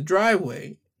momentarily in the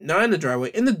doorway,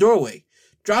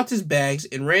 dropped his bags,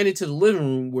 and ran into the living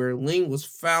room where Ling was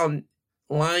found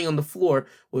lying on the floor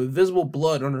with visible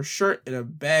blood on her shirt and a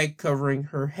bag covering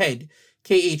her head,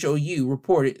 KHOU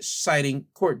reported, citing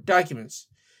court documents.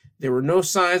 There were no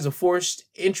signs of forced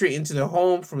entry into the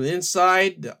home from the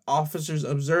inside. The officers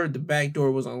observed the back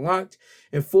door was unlocked,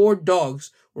 and 4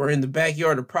 dogs were in the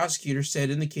backyard. A prosecutor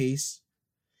in the case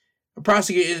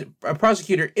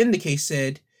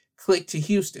said, Click to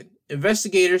Houston.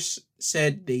 Investigators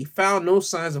said they found no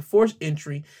signs of forced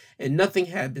entry and nothing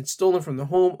had been stolen from the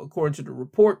home, according to the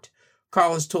report.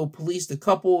 Collins told police the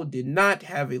couple did not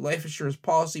have a life insurance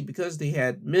policy because they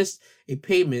had missed a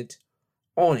payment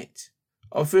on it.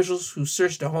 Officials who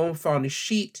searched the home found a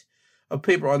sheet of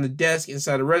paper on the desk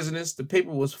inside the residence. The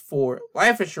paper was for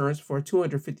life insurance for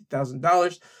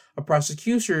 $250,000. A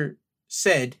prosecutor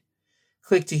said,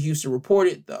 Click to Houston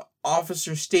reported. The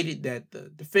officer stated that the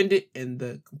defendant and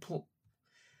the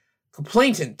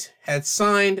complainant had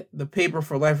signed the paper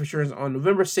for life insurance on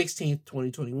November 16,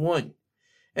 2021.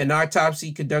 An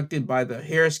autopsy conducted by the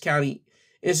Harris County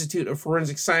Institute of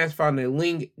Forensic Science found that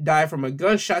Ling died from a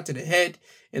gunshot to the head,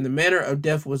 and the manner of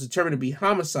death was determined to be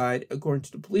homicide, according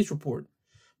to the police report.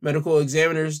 Medical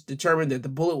examiners determined that the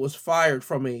bullet was fired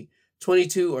from a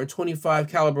 .22 or .25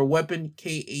 caliber weapon,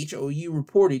 KHOU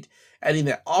reported, adding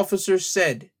that officers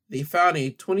said they found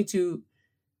a .22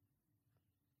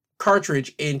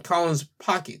 cartridge in Collins'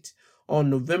 pocket. On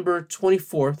November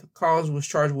 24th, Collins was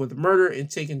charged with murder and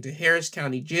taken to Harris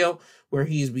County Jail, where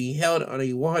he is being held on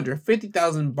a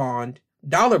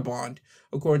 $150,000 bond,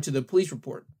 according to the police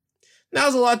report. Now,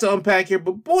 there's a lot to unpack here,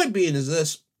 but point being is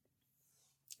this.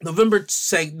 November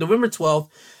 12th,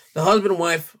 the husband and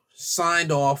wife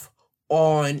signed off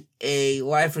on a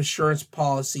life insurance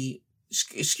policy,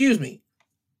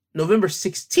 November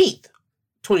 16th,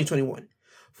 2021,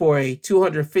 for a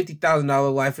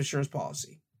 $250,000 life insurance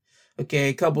policy. Okay,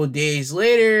 a couple of days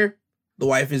later, the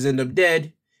wife is ended up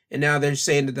dead, and now they're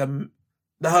saying that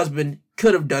the husband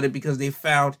could have done it because they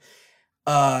found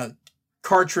a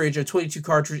cartridge, a .22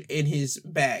 cartridge in his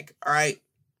bag. All right.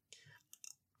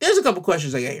 There's a couple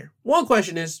questions I got here. One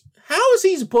question is, how is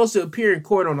he supposed to appear in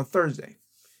court on a Thursday?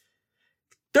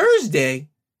 Thursday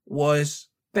was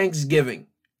Thanksgiving,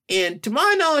 and to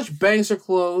my knowledge, banks are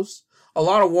closed. A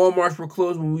lot of Walmarts were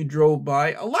closed when we drove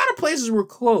by. A lot of places were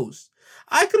closed.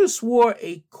 I could have swore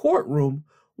a courtroom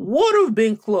would have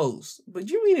been closed, but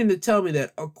you meaning to tell me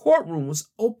that a courtroom was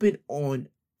open on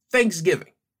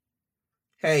Thanksgiving?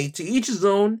 Hey, to each his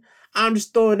own. I'm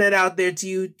just throwing that out there to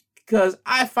you because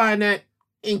I find that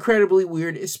incredibly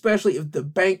weird, especially if the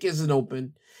bank isn't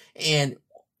open and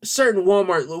certain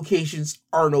Walmart locations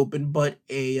aren't open, but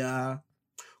a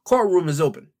courtroom is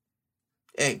open.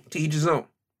 Hey, to each his own.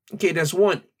 Okay, that's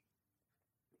one.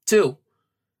 Two,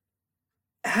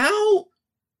 how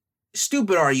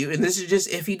stupid are you? And this is just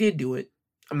if he did do it.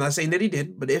 I'm not saying that he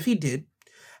did, but if he did,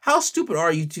 how stupid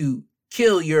are you to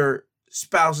kill your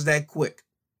spouse that quick?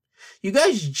 You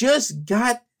guys just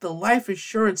got the life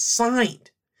insurance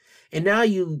signed. And now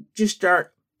you just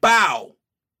start,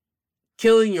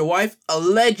 killing your wife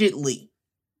allegedly.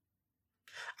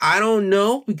 I don't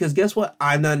know, because guess what?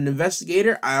 I'm not an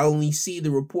investigator. I only see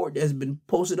the report that's been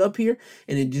posted up here,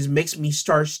 and it just makes me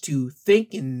start to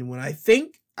think. And when I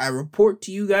think, I report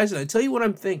to you guys, and I tell you what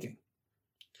I'm thinking.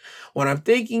 What I'm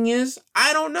thinking is,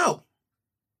 I don't know.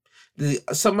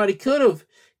 Somebody could have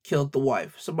killed the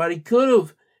wife. Somebody could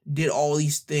have did all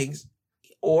these things,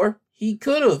 or he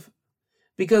could have.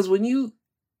 Because when you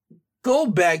go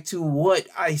back to what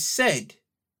I said,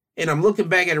 and I'm looking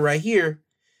back at it right here,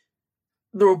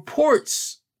 the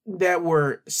reports that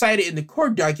were cited in the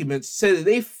court documents said that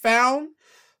they found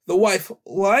the wife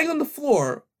lying on the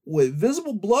floor with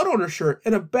visible blood on her shirt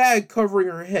and a bag covering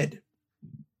her head.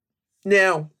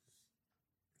 Now,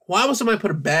 why would somebody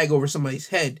put a bag over somebody's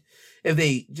head if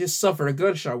they just suffered a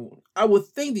gunshot wound? I would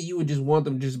think that you would just want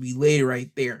them to just be laid right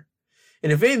there.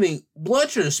 And if anything,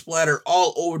 blood should have splattered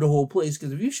all over the whole place,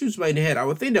 because if you shoot somebody in the head, I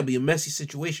would think that'd be a messy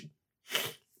situation.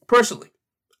 Personally,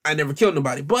 I never killed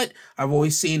nobody, but I've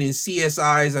always seen in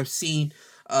CSIs, I've seen,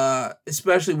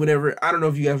 especially whenever, I don't know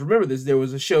if you guys remember this, there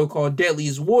was a show called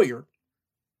Deadliest Warrior,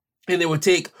 and they would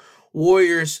take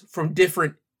warriors from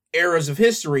different eras of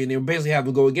history, and they would basically have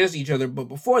them go against each other, but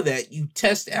before that, you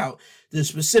test out the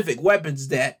specific weapons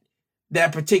that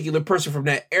particular person from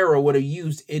that era would have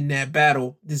used in that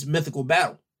battle, this mythical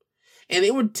battle. And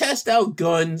they would test out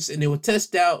guns, and they would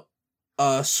test out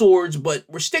swords, but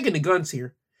we're sticking to guns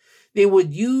here. They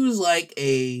would use like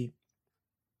a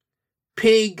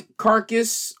pig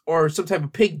carcass or some type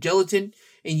of pig gelatin,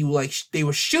 and they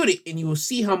would shoot it, and you will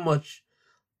see how much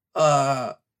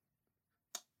that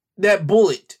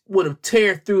bullet would have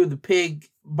tear through the pig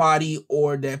body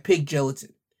or that pig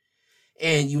gelatin.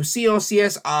 And you'll see on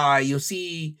CSI, you'll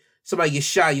see somebody get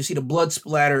shot, you'll see the blood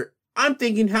splatter. I'm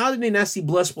thinking, how did they not see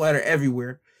blood splatter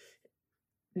everywhere?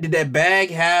 Did that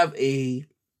bag have did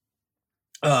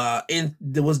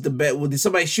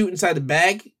somebody shoot inside the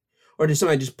bag? Or did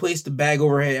somebody just place the bag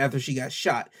over her head after she got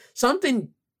shot? Something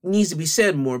needs to be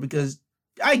said more, because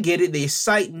I get it, they're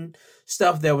citing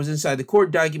stuff that was inside the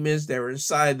court documents, that were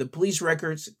inside the police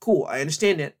records. Cool, I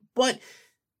understand that. But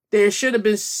there should have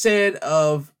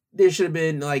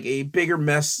been like a bigger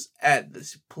mess at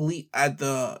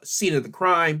the scene of the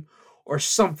crime or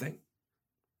something.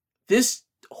 This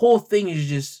whole thing is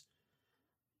just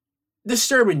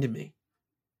disturbing to me.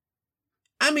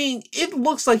 I mean, it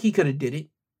looks like he could have did it.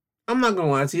 I'm not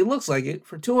gonna lie to you, it looks like it.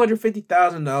 For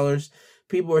 $250,000,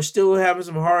 people are still having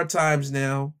some hard times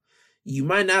now. You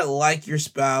might not like your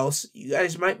spouse. You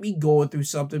guys might be going through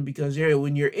something, because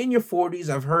when you're in your 40s,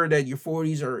 I've heard that your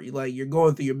 40s are like you're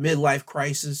going through your midlife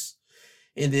crisis.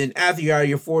 And then after you're out of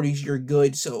your 40s, you're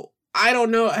good. So I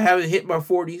don't know. I haven't hit my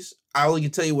 40s. I only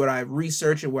can tell you what I've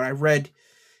researched and what I've read.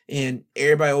 And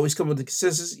everybody always comes with the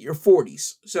consensus, your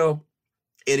 40s. So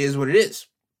it is what it is.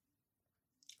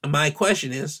 And my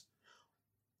question is,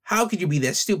 how could you be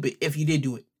that stupid if you did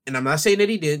do it? And I'm not saying that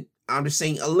he did. I'm just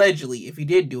saying allegedly, if he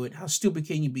did do it, how stupid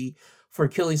can you be for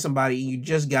killing somebody and you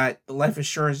just got the life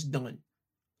insurance done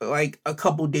like a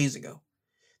couple days ago?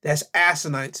 That's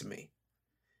asinine to me.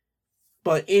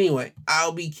 But anyway,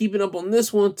 I'll be keeping up on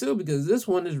this one too, because this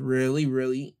one is really,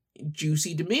 really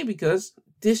juicy to me, because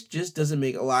this just doesn't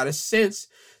make a lot of sense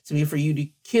to me for you to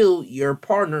kill your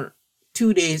partner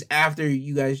 2 days after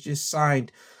you guys just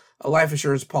signed a life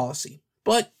insurance policy.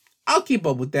 But I'll keep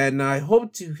up with that, and I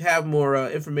hope to have more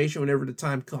information whenever the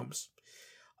time comes.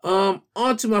 On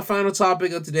to my final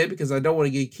topic of today, because I don't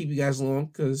want to keep you guys long,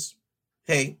 because,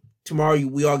 hey, tomorrow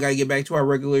we all got to get back to our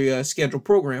regular scheduled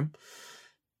program.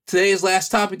 Today's last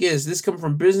topic is, this comes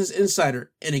from Business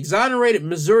Insider. An exonerated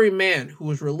Missouri man who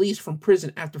was released from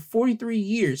prison after 43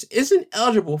 years isn't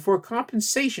eligible for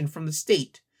compensation from the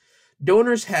state.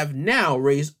 Donors have now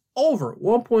raised over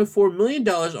 $1.4 million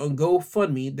on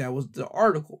GoFundMe. That was the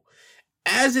article.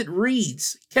 As it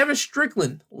reads, Kevin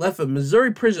Strickland left a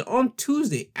Missouri prison on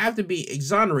Tuesday after being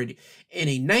exonerated in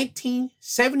a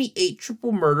 1978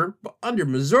 triple murder, but under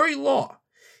Missouri law,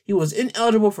 he was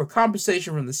ineligible for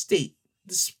compensation from the state,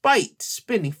 despite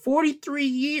spending 43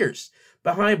 years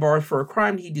behind bars for a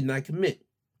crime he did not commit.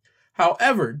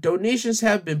 However, donations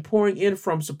have been pouring in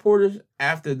from supporters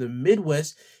after the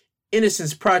Midwest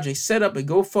Innocence Project set up a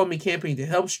GoFundMe campaign to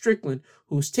help Strickland,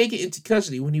 who was taken into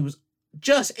custody when he was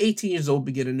just 18 years old,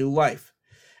 begin a new life.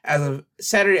 As of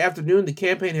Saturday afternoon, the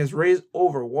campaign has raised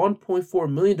over $1.4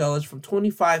 million from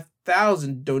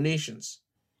 25,000 donations.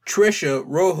 Tricia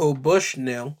Rojo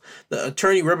Bushnell, the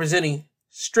attorney representing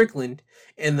Strickland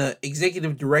and the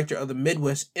executive director of the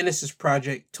Midwest Innocence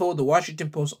Project, told the Washington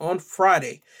Post on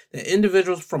Friday that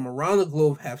individuals from around the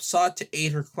globe have sought to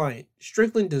aid her client.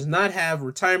 Strickland does not have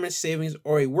retirement savings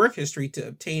or a work history to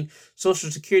obtain Social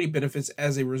Security benefits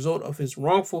as a result of his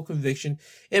wrongful conviction,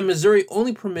 and Missouri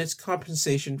only permits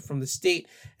compensation from the state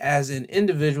as an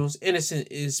individual's innocence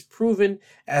is proven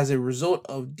as a result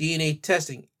of DNA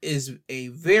testing. It is a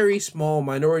very small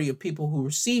minority of people who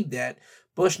receive that,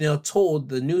 Bushnell told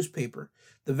the newspaper.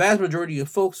 The vast majority of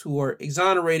folks who are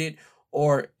exonerated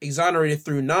or exonerated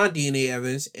through non-DNA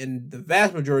evidence, and the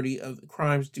vast majority of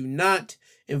crimes do not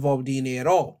involve DNA at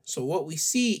all. So what we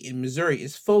see in Missouri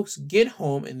is folks get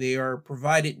home and they are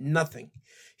provided nothing.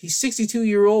 He's 62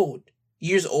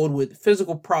 years old with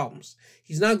physical problems.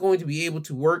 He's not going to be able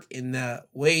to work in the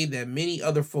way that many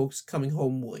other folks coming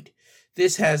home would.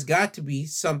 This has got to be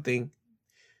something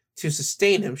to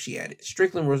sustain him, she added.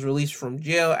 Strickland was released from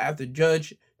jail after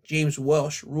Judge James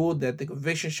Welsh ruled that the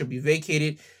conviction should be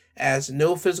vacated as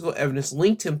no physical evidence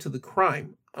linked him to the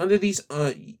crime. Under these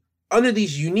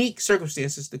unique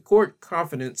circumstances, the court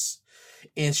confidence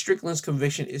in Strickland's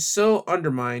conviction is so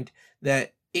undermined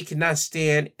that it cannot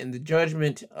stand, and the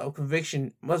judgment of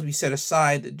conviction must be set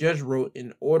aside, the judge wrote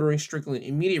in ordering Strickland's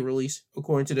immediate release,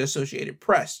 according to the Associated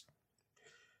Press.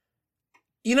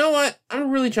 You know what?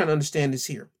 I'm really trying to understand this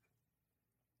here.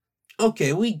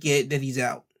 Okay, we get that he's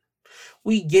out.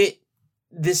 We get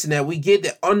this and that. We get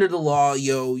that under the law,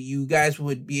 you guys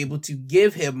would be able to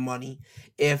give him money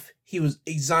if he was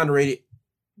exonerated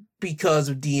because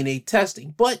of DNA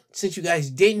testing. But since you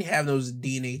guys didn't have those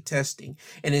DNA testing,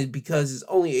 and it's because it's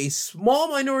only a small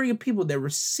minority of people that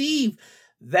receive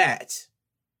that,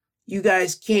 you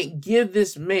guys can't give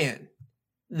this man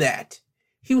that.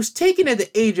 He was taken at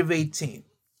the age of 18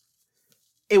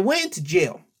 and went into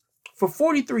jail for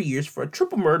 43 years for a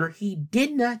triple murder he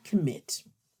did not commit.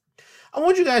 I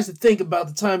want you guys to think about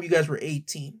the time you guys were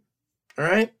 18, all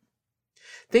right?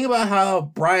 Think about how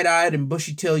bright-eyed and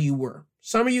bushy-tailed you were.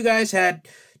 Some of you guys had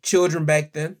children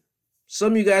back then.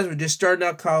 Some of you guys were just starting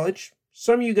out college.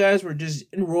 Some of you guys were just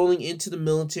enrolling into the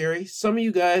military. Some of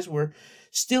you guys were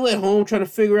still at home trying to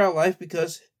figure out life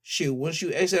because, shoot, once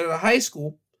you exit out of high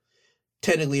school,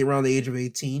 technically around the age of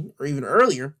 18 or even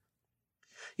earlier,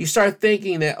 you start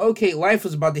thinking that, okay, life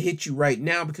is about to hit you right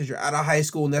now because you're out of high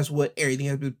school and that's what everything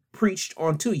has been preached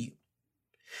onto you.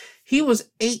 He was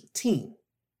 18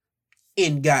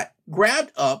 and got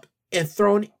grabbed up and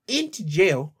thrown into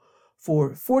jail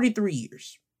for 43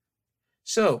 years.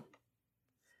 So,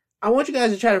 I want you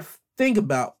guys to try to think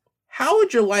about how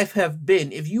would your life have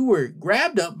been if you were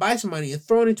grabbed up by somebody and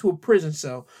thrown into a prison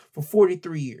cell for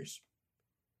 43 years.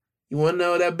 You want to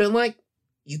know what that been like?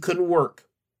 You couldn't work.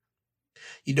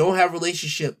 You don't have a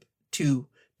relationship to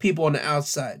people on the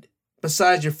outside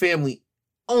besides your family,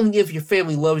 only if your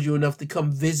family loves you enough to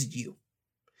come visit you.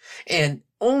 And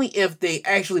only if they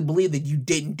actually believe that you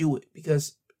didn't do it.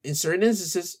 Because in certain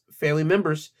instances, family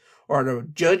members are the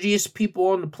judgiest people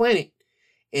on the planet.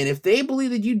 And if they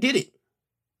believe that you did it,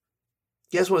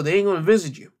 guess what? They ain't going to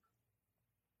visit you.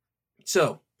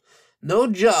 So, no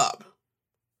job.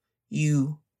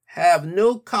 You have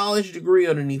no college degree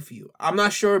underneath you. I'm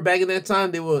not sure back in that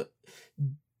time they would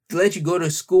let you go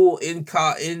to school in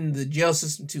the jail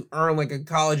system to earn like a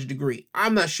college degree.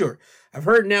 I'm not sure. I've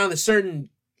heard now that certain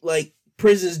like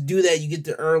prisons do that. You get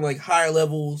to earn like higher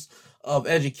levels of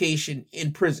education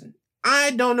in prison.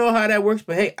 I don't know how that works,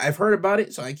 but hey, I've heard about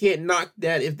it, so I can't knock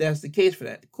that if that's the case for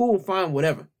that. Cool, fine,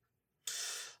 whatever.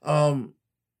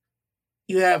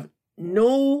 You have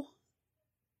no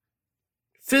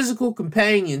physical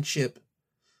companionship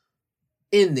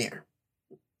in there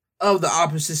of the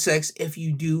opposite sex if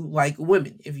you do like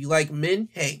women. If you like men,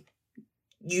 hey,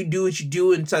 you do what you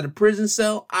do inside a prison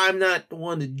cell. I'm not the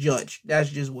one to judge. That's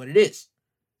just what it is.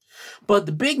 But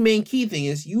the big main key thing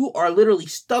is you are literally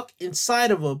stuck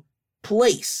inside of a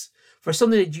place for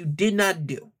something that you did not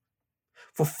do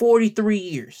for 43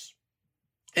 years.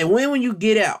 And when you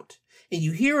get out and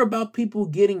you hear about people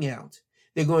getting out,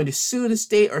 they're going to sue the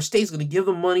state, or state's going to give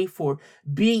them money for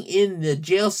being in the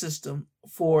jail system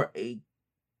for a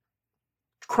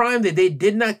crime that they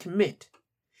did not commit.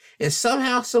 And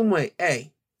somehow, some way,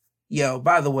 hey, yo,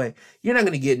 by the way, you're not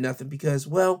going to get nothing because,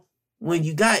 well, when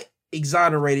you got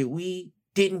exonerated, we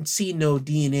didn't see no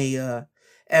DNA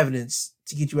evidence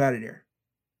to get you out of there.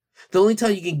 The only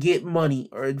time you can get money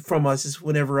from us is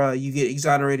whenever you get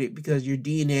exonerated because your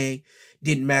DNA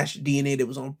didn't match the DNA that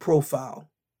was on profile.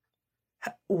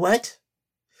 What?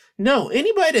 No,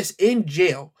 anybody that's in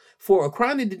jail for a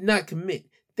crime they did not commit,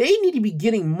 they need to be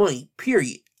getting money,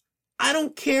 period. I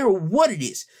don't care what it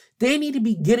is. They need to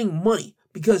be getting money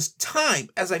because time,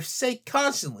 as I've said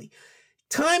constantly,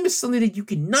 time is something that you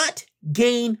cannot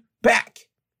gain back.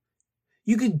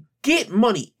 You can get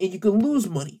money and you can lose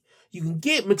money. You can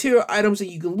get material items and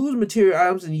you can lose material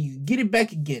items and you can get it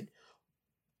back again.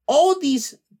 All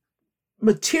these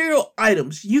material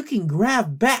items you can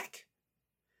grab back.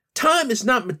 Time is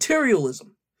not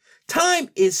materialism. Time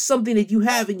is something that you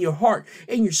have in your heart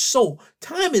and your soul.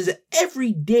 Time is an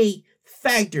everyday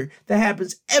factor that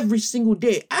happens every single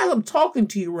day. As I'm talking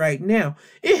to you right now,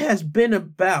 it has been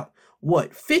about,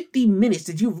 50 minutes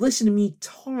that you've listened to me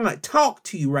talk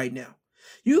to you right now.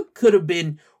 You could have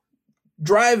been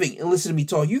driving and listening to me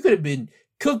talk. You could have been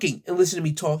cooking and listening to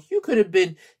me talk. You could have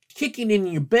been kicking in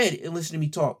your bed and listening to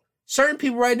me talk. Certain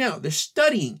people right now, they're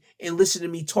studying and listening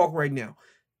to me talk right now.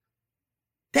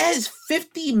 That is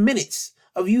 50 minutes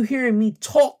of you hearing me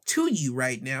talk to you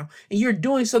right now, and you're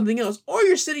doing something else, or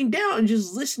you're sitting down and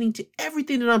just listening to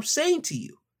everything that I'm saying to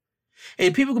you.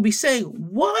 And people could be saying,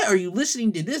 why are you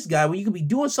listening to this guy when you could be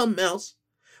doing something else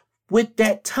with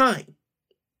that time?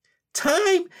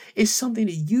 Time is something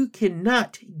that you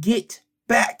cannot get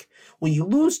back. When you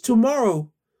lose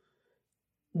tomorrow,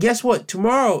 guess what?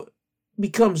 Tomorrow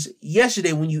becomes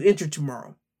yesterday when you enter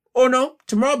tomorrow. Or no,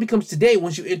 tomorrow becomes today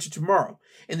once you enter tomorrow.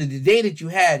 And then the day that you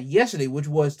had yesterday, which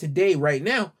was today right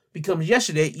now, becomes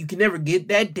yesterday. You can never get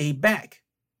that day back.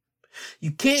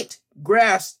 You can't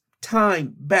grasp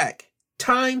time back.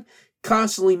 Time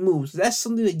constantly moves. That's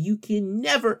something that you can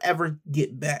never, ever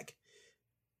get back.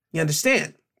 You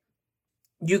understand?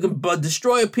 You can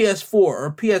destroy a PS4 or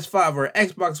a PS5 or an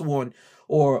Xbox One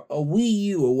or a Wii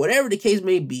U or whatever the case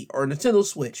may be, or a Nintendo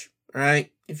Switch, all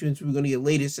right? If we're going to get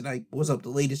latest, and what's up, the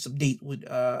latest update with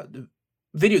the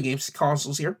video games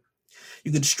consoles here.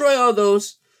 You can destroy all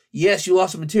those. Yes, you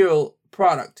lost a material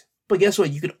product, but guess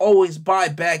what? You can always buy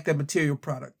back that material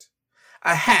product.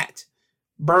 A hat,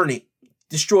 burn it,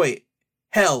 destroy it.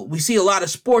 Hell, we see a lot of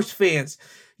sports fans.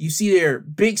 You see their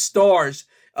big stars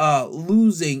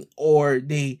losing, or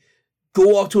they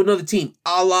go off to another team,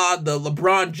 a la the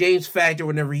LeBron James factor.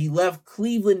 Whenever he left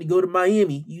Cleveland to go to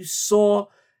Miami, you saw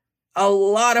a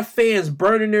lot of fans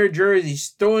burning their jerseys,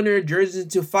 throwing their jerseys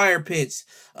into fire pits,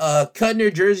 cutting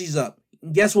their jerseys up.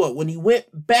 And guess what? When he went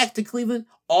back to Cleveland,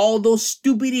 all those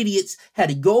stupid idiots had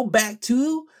to go back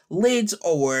to Lids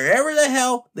or wherever the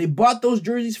hell they bought those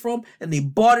jerseys from, and they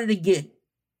bought it again.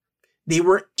 They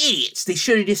were idiots. They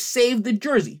should have just saved the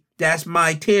jersey. That's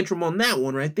my tantrum on that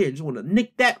one right there. Just want to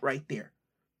nick that right there.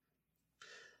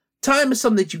 Time is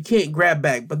something that you can't grab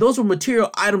back, but those were material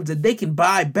items that they can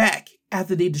buy back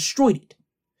after they destroyed it.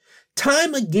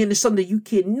 Time, again, is something you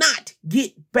cannot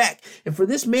get back. And for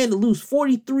this man to lose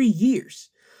 43 years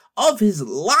of his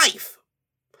life,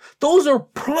 those are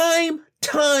prime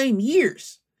time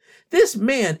years. This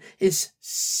man is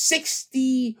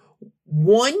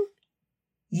 61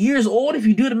 years old. If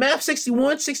you do the math,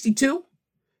 61, 62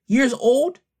 years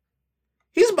old.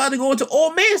 He's about to go into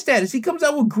old man status. He comes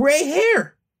out with gray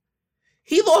hair.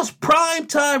 He lost prime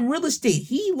time real estate.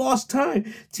 He lost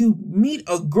time to meet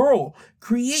a girl,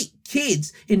 create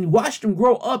kids, and watch them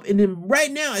grow up. And then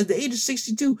right now, at the age of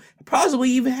 62, possibly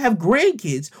even have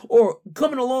grandkids, or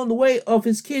coming along the way of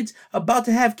his kids about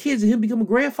to have kids and him become a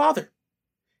grandfather.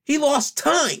 He lost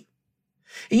time.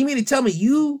 And you mean to tell me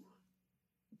you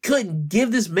couldn't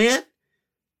give this man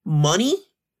money?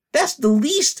 That's the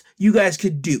least you guys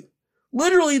could do.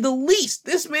 Literally the least.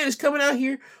 This man is coming out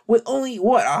here with only,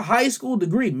 a high school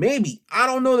degree? Maybe. I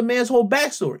don't know the man's whole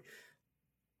backstory.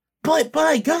 But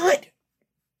by God,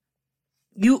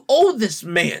 you owe this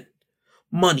man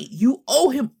money. You owe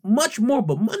him much more,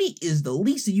 but money is the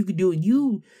least that you could do, and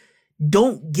you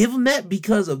don't give him that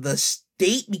because of the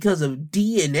state, because of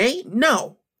DNA?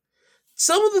 No.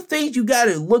 Some of the things you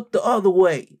gotta look the other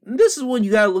way. And this is when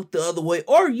you gotta look the other way,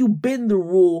 or you bend the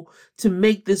rule to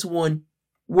make this one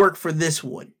work for this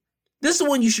one. This is the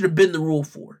one you should have been the rule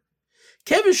for.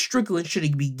 Kevin Strickland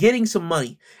should be getting some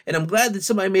money, and I'm glad that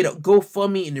somebody made a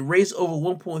GoFundMe and raised over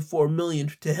 $1.4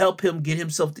 million to help him get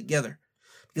himself together.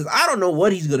 Because I don't know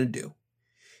what he's gonna do.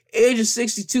 Age of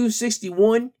 62,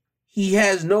 61, he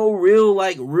has no real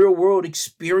world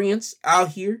experience out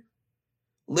here.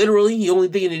 Literally, the only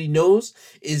thing that he knows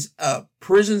is a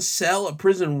prison cell, a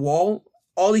prison wall,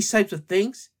 all these types of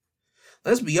things.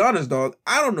 Let's be honest, dog.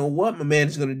 I don't know what my man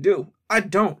is going to do. I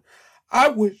don't. I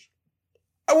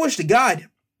wish to God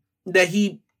that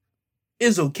he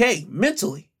is okay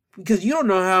mentally, because you don't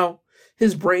know how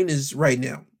his brain is right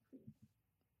now.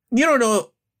 You don't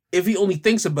know if he only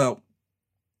thinks about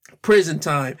prison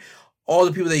time all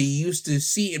the people that he used to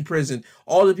see in prison,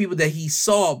 all the people that he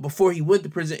saw before he went to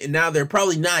prison, and now they're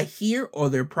probably not here, or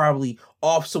they're probably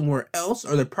off somewhere else,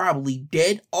 or they're probably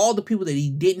dead. All the people that he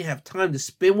didn't have time to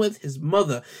spend with, his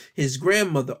mother, his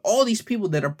grandmother, all these people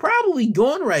that are probably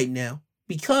gone right now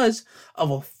because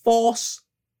of a false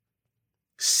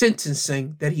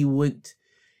sentencing that he went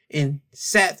and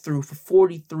sat through for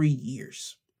 43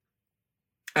 years.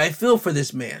 I feel for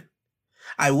this man.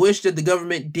 I wish that the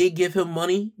government did give him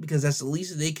money, because that's the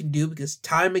least that they can do, because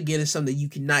time again is something that you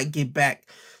cannot get back.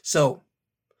 So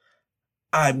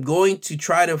I'm going to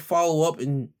try to follow up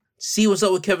and see what's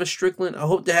up with Kevin Strickland. I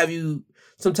hope to have you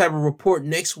some type of report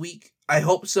next week. I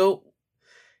hope so.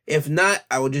 If not,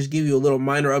 I will just give you a little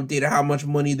minor update of how much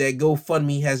money that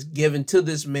GoFundMe has given to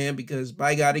this man, because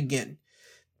by God, again,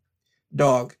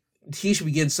 dog, he should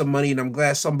be getting some money, and I'm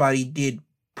glad somebody did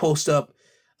post up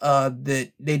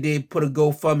that they did put a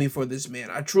GoFundMe for this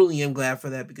man. I truly am glad for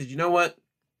that, because you know what?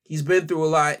 He's been through a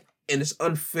lot, and it's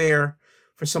unfair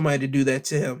for somebody to do that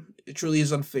to him. It truly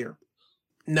is unfair.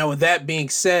 Now, with that being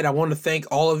said, I want to thank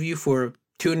all of you for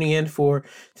tuning in for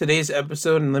today's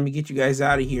episode, and let me get you guys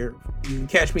out of here. You can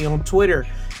catch me on Twitter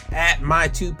at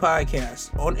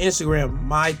My2Podcast, on Instagram,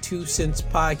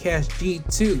 My2CentsPodcast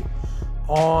G2,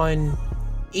 on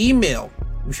email.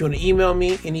 If you want to email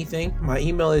me anything, my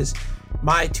email is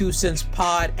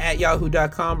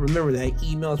my2centspod@yahoo.com. Remember, that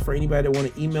email is for anybody that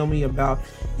want to email me about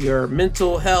your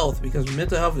mental health, because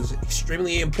mental health is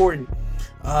extremely important.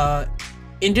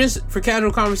 And just for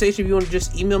casual conversation, if you want to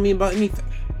just email me about anything.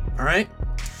 All right.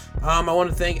 I want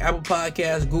to thank Apple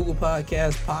Podcasts, Google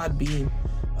Podcasts, Podbean,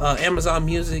 Amazon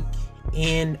Music,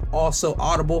 and also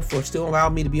Audible for still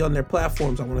allowing me to be on their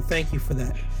platforms. I want to thank you for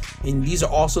that. And these are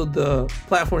also the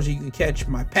platforms that you can catch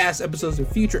my past episodes and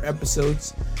future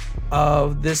episodes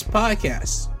of this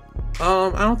podcast.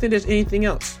 I don't think there's anything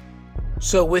else.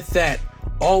 So with that,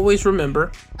 always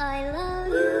remember, I love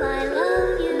you, I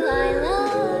love you, I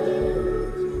love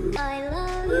you. I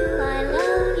love you, I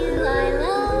love you, I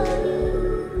love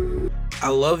you. I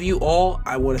love you all.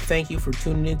 I want to thank you for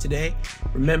tuning in today.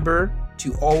 Remember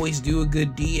to always do a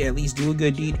good deed, at least do a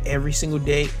good deed every single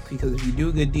day, because if you do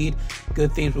a good deed,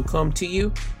 good things will come to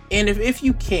you. And if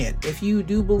you can, if you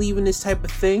do believe in this type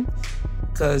of thing,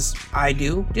 because I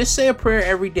do, just say a prayer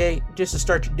every day just to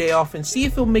start your day off, and see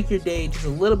if it'll make your day just a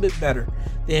little bit better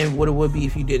than what it would be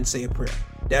if you didn't say a prayer.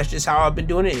 That's just how I've been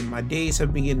doing it, and my days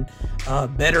have been getting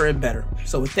better and better.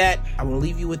 So with that, I want to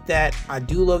leave you with that. I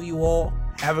do love you all.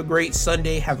 Have a great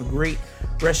Sunday. Have a great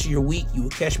rest of your week. You will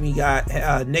catch me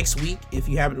next week. If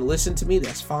you happen to listen to me,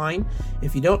 that's fine.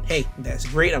 If you don't, hey, that's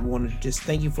great. I want to just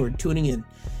thank you for tuning in.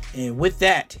 And with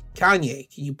that,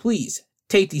 Kanye, can you please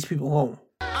take these people home?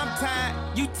 I'm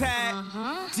tired, you tired,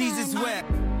 Jesus wept.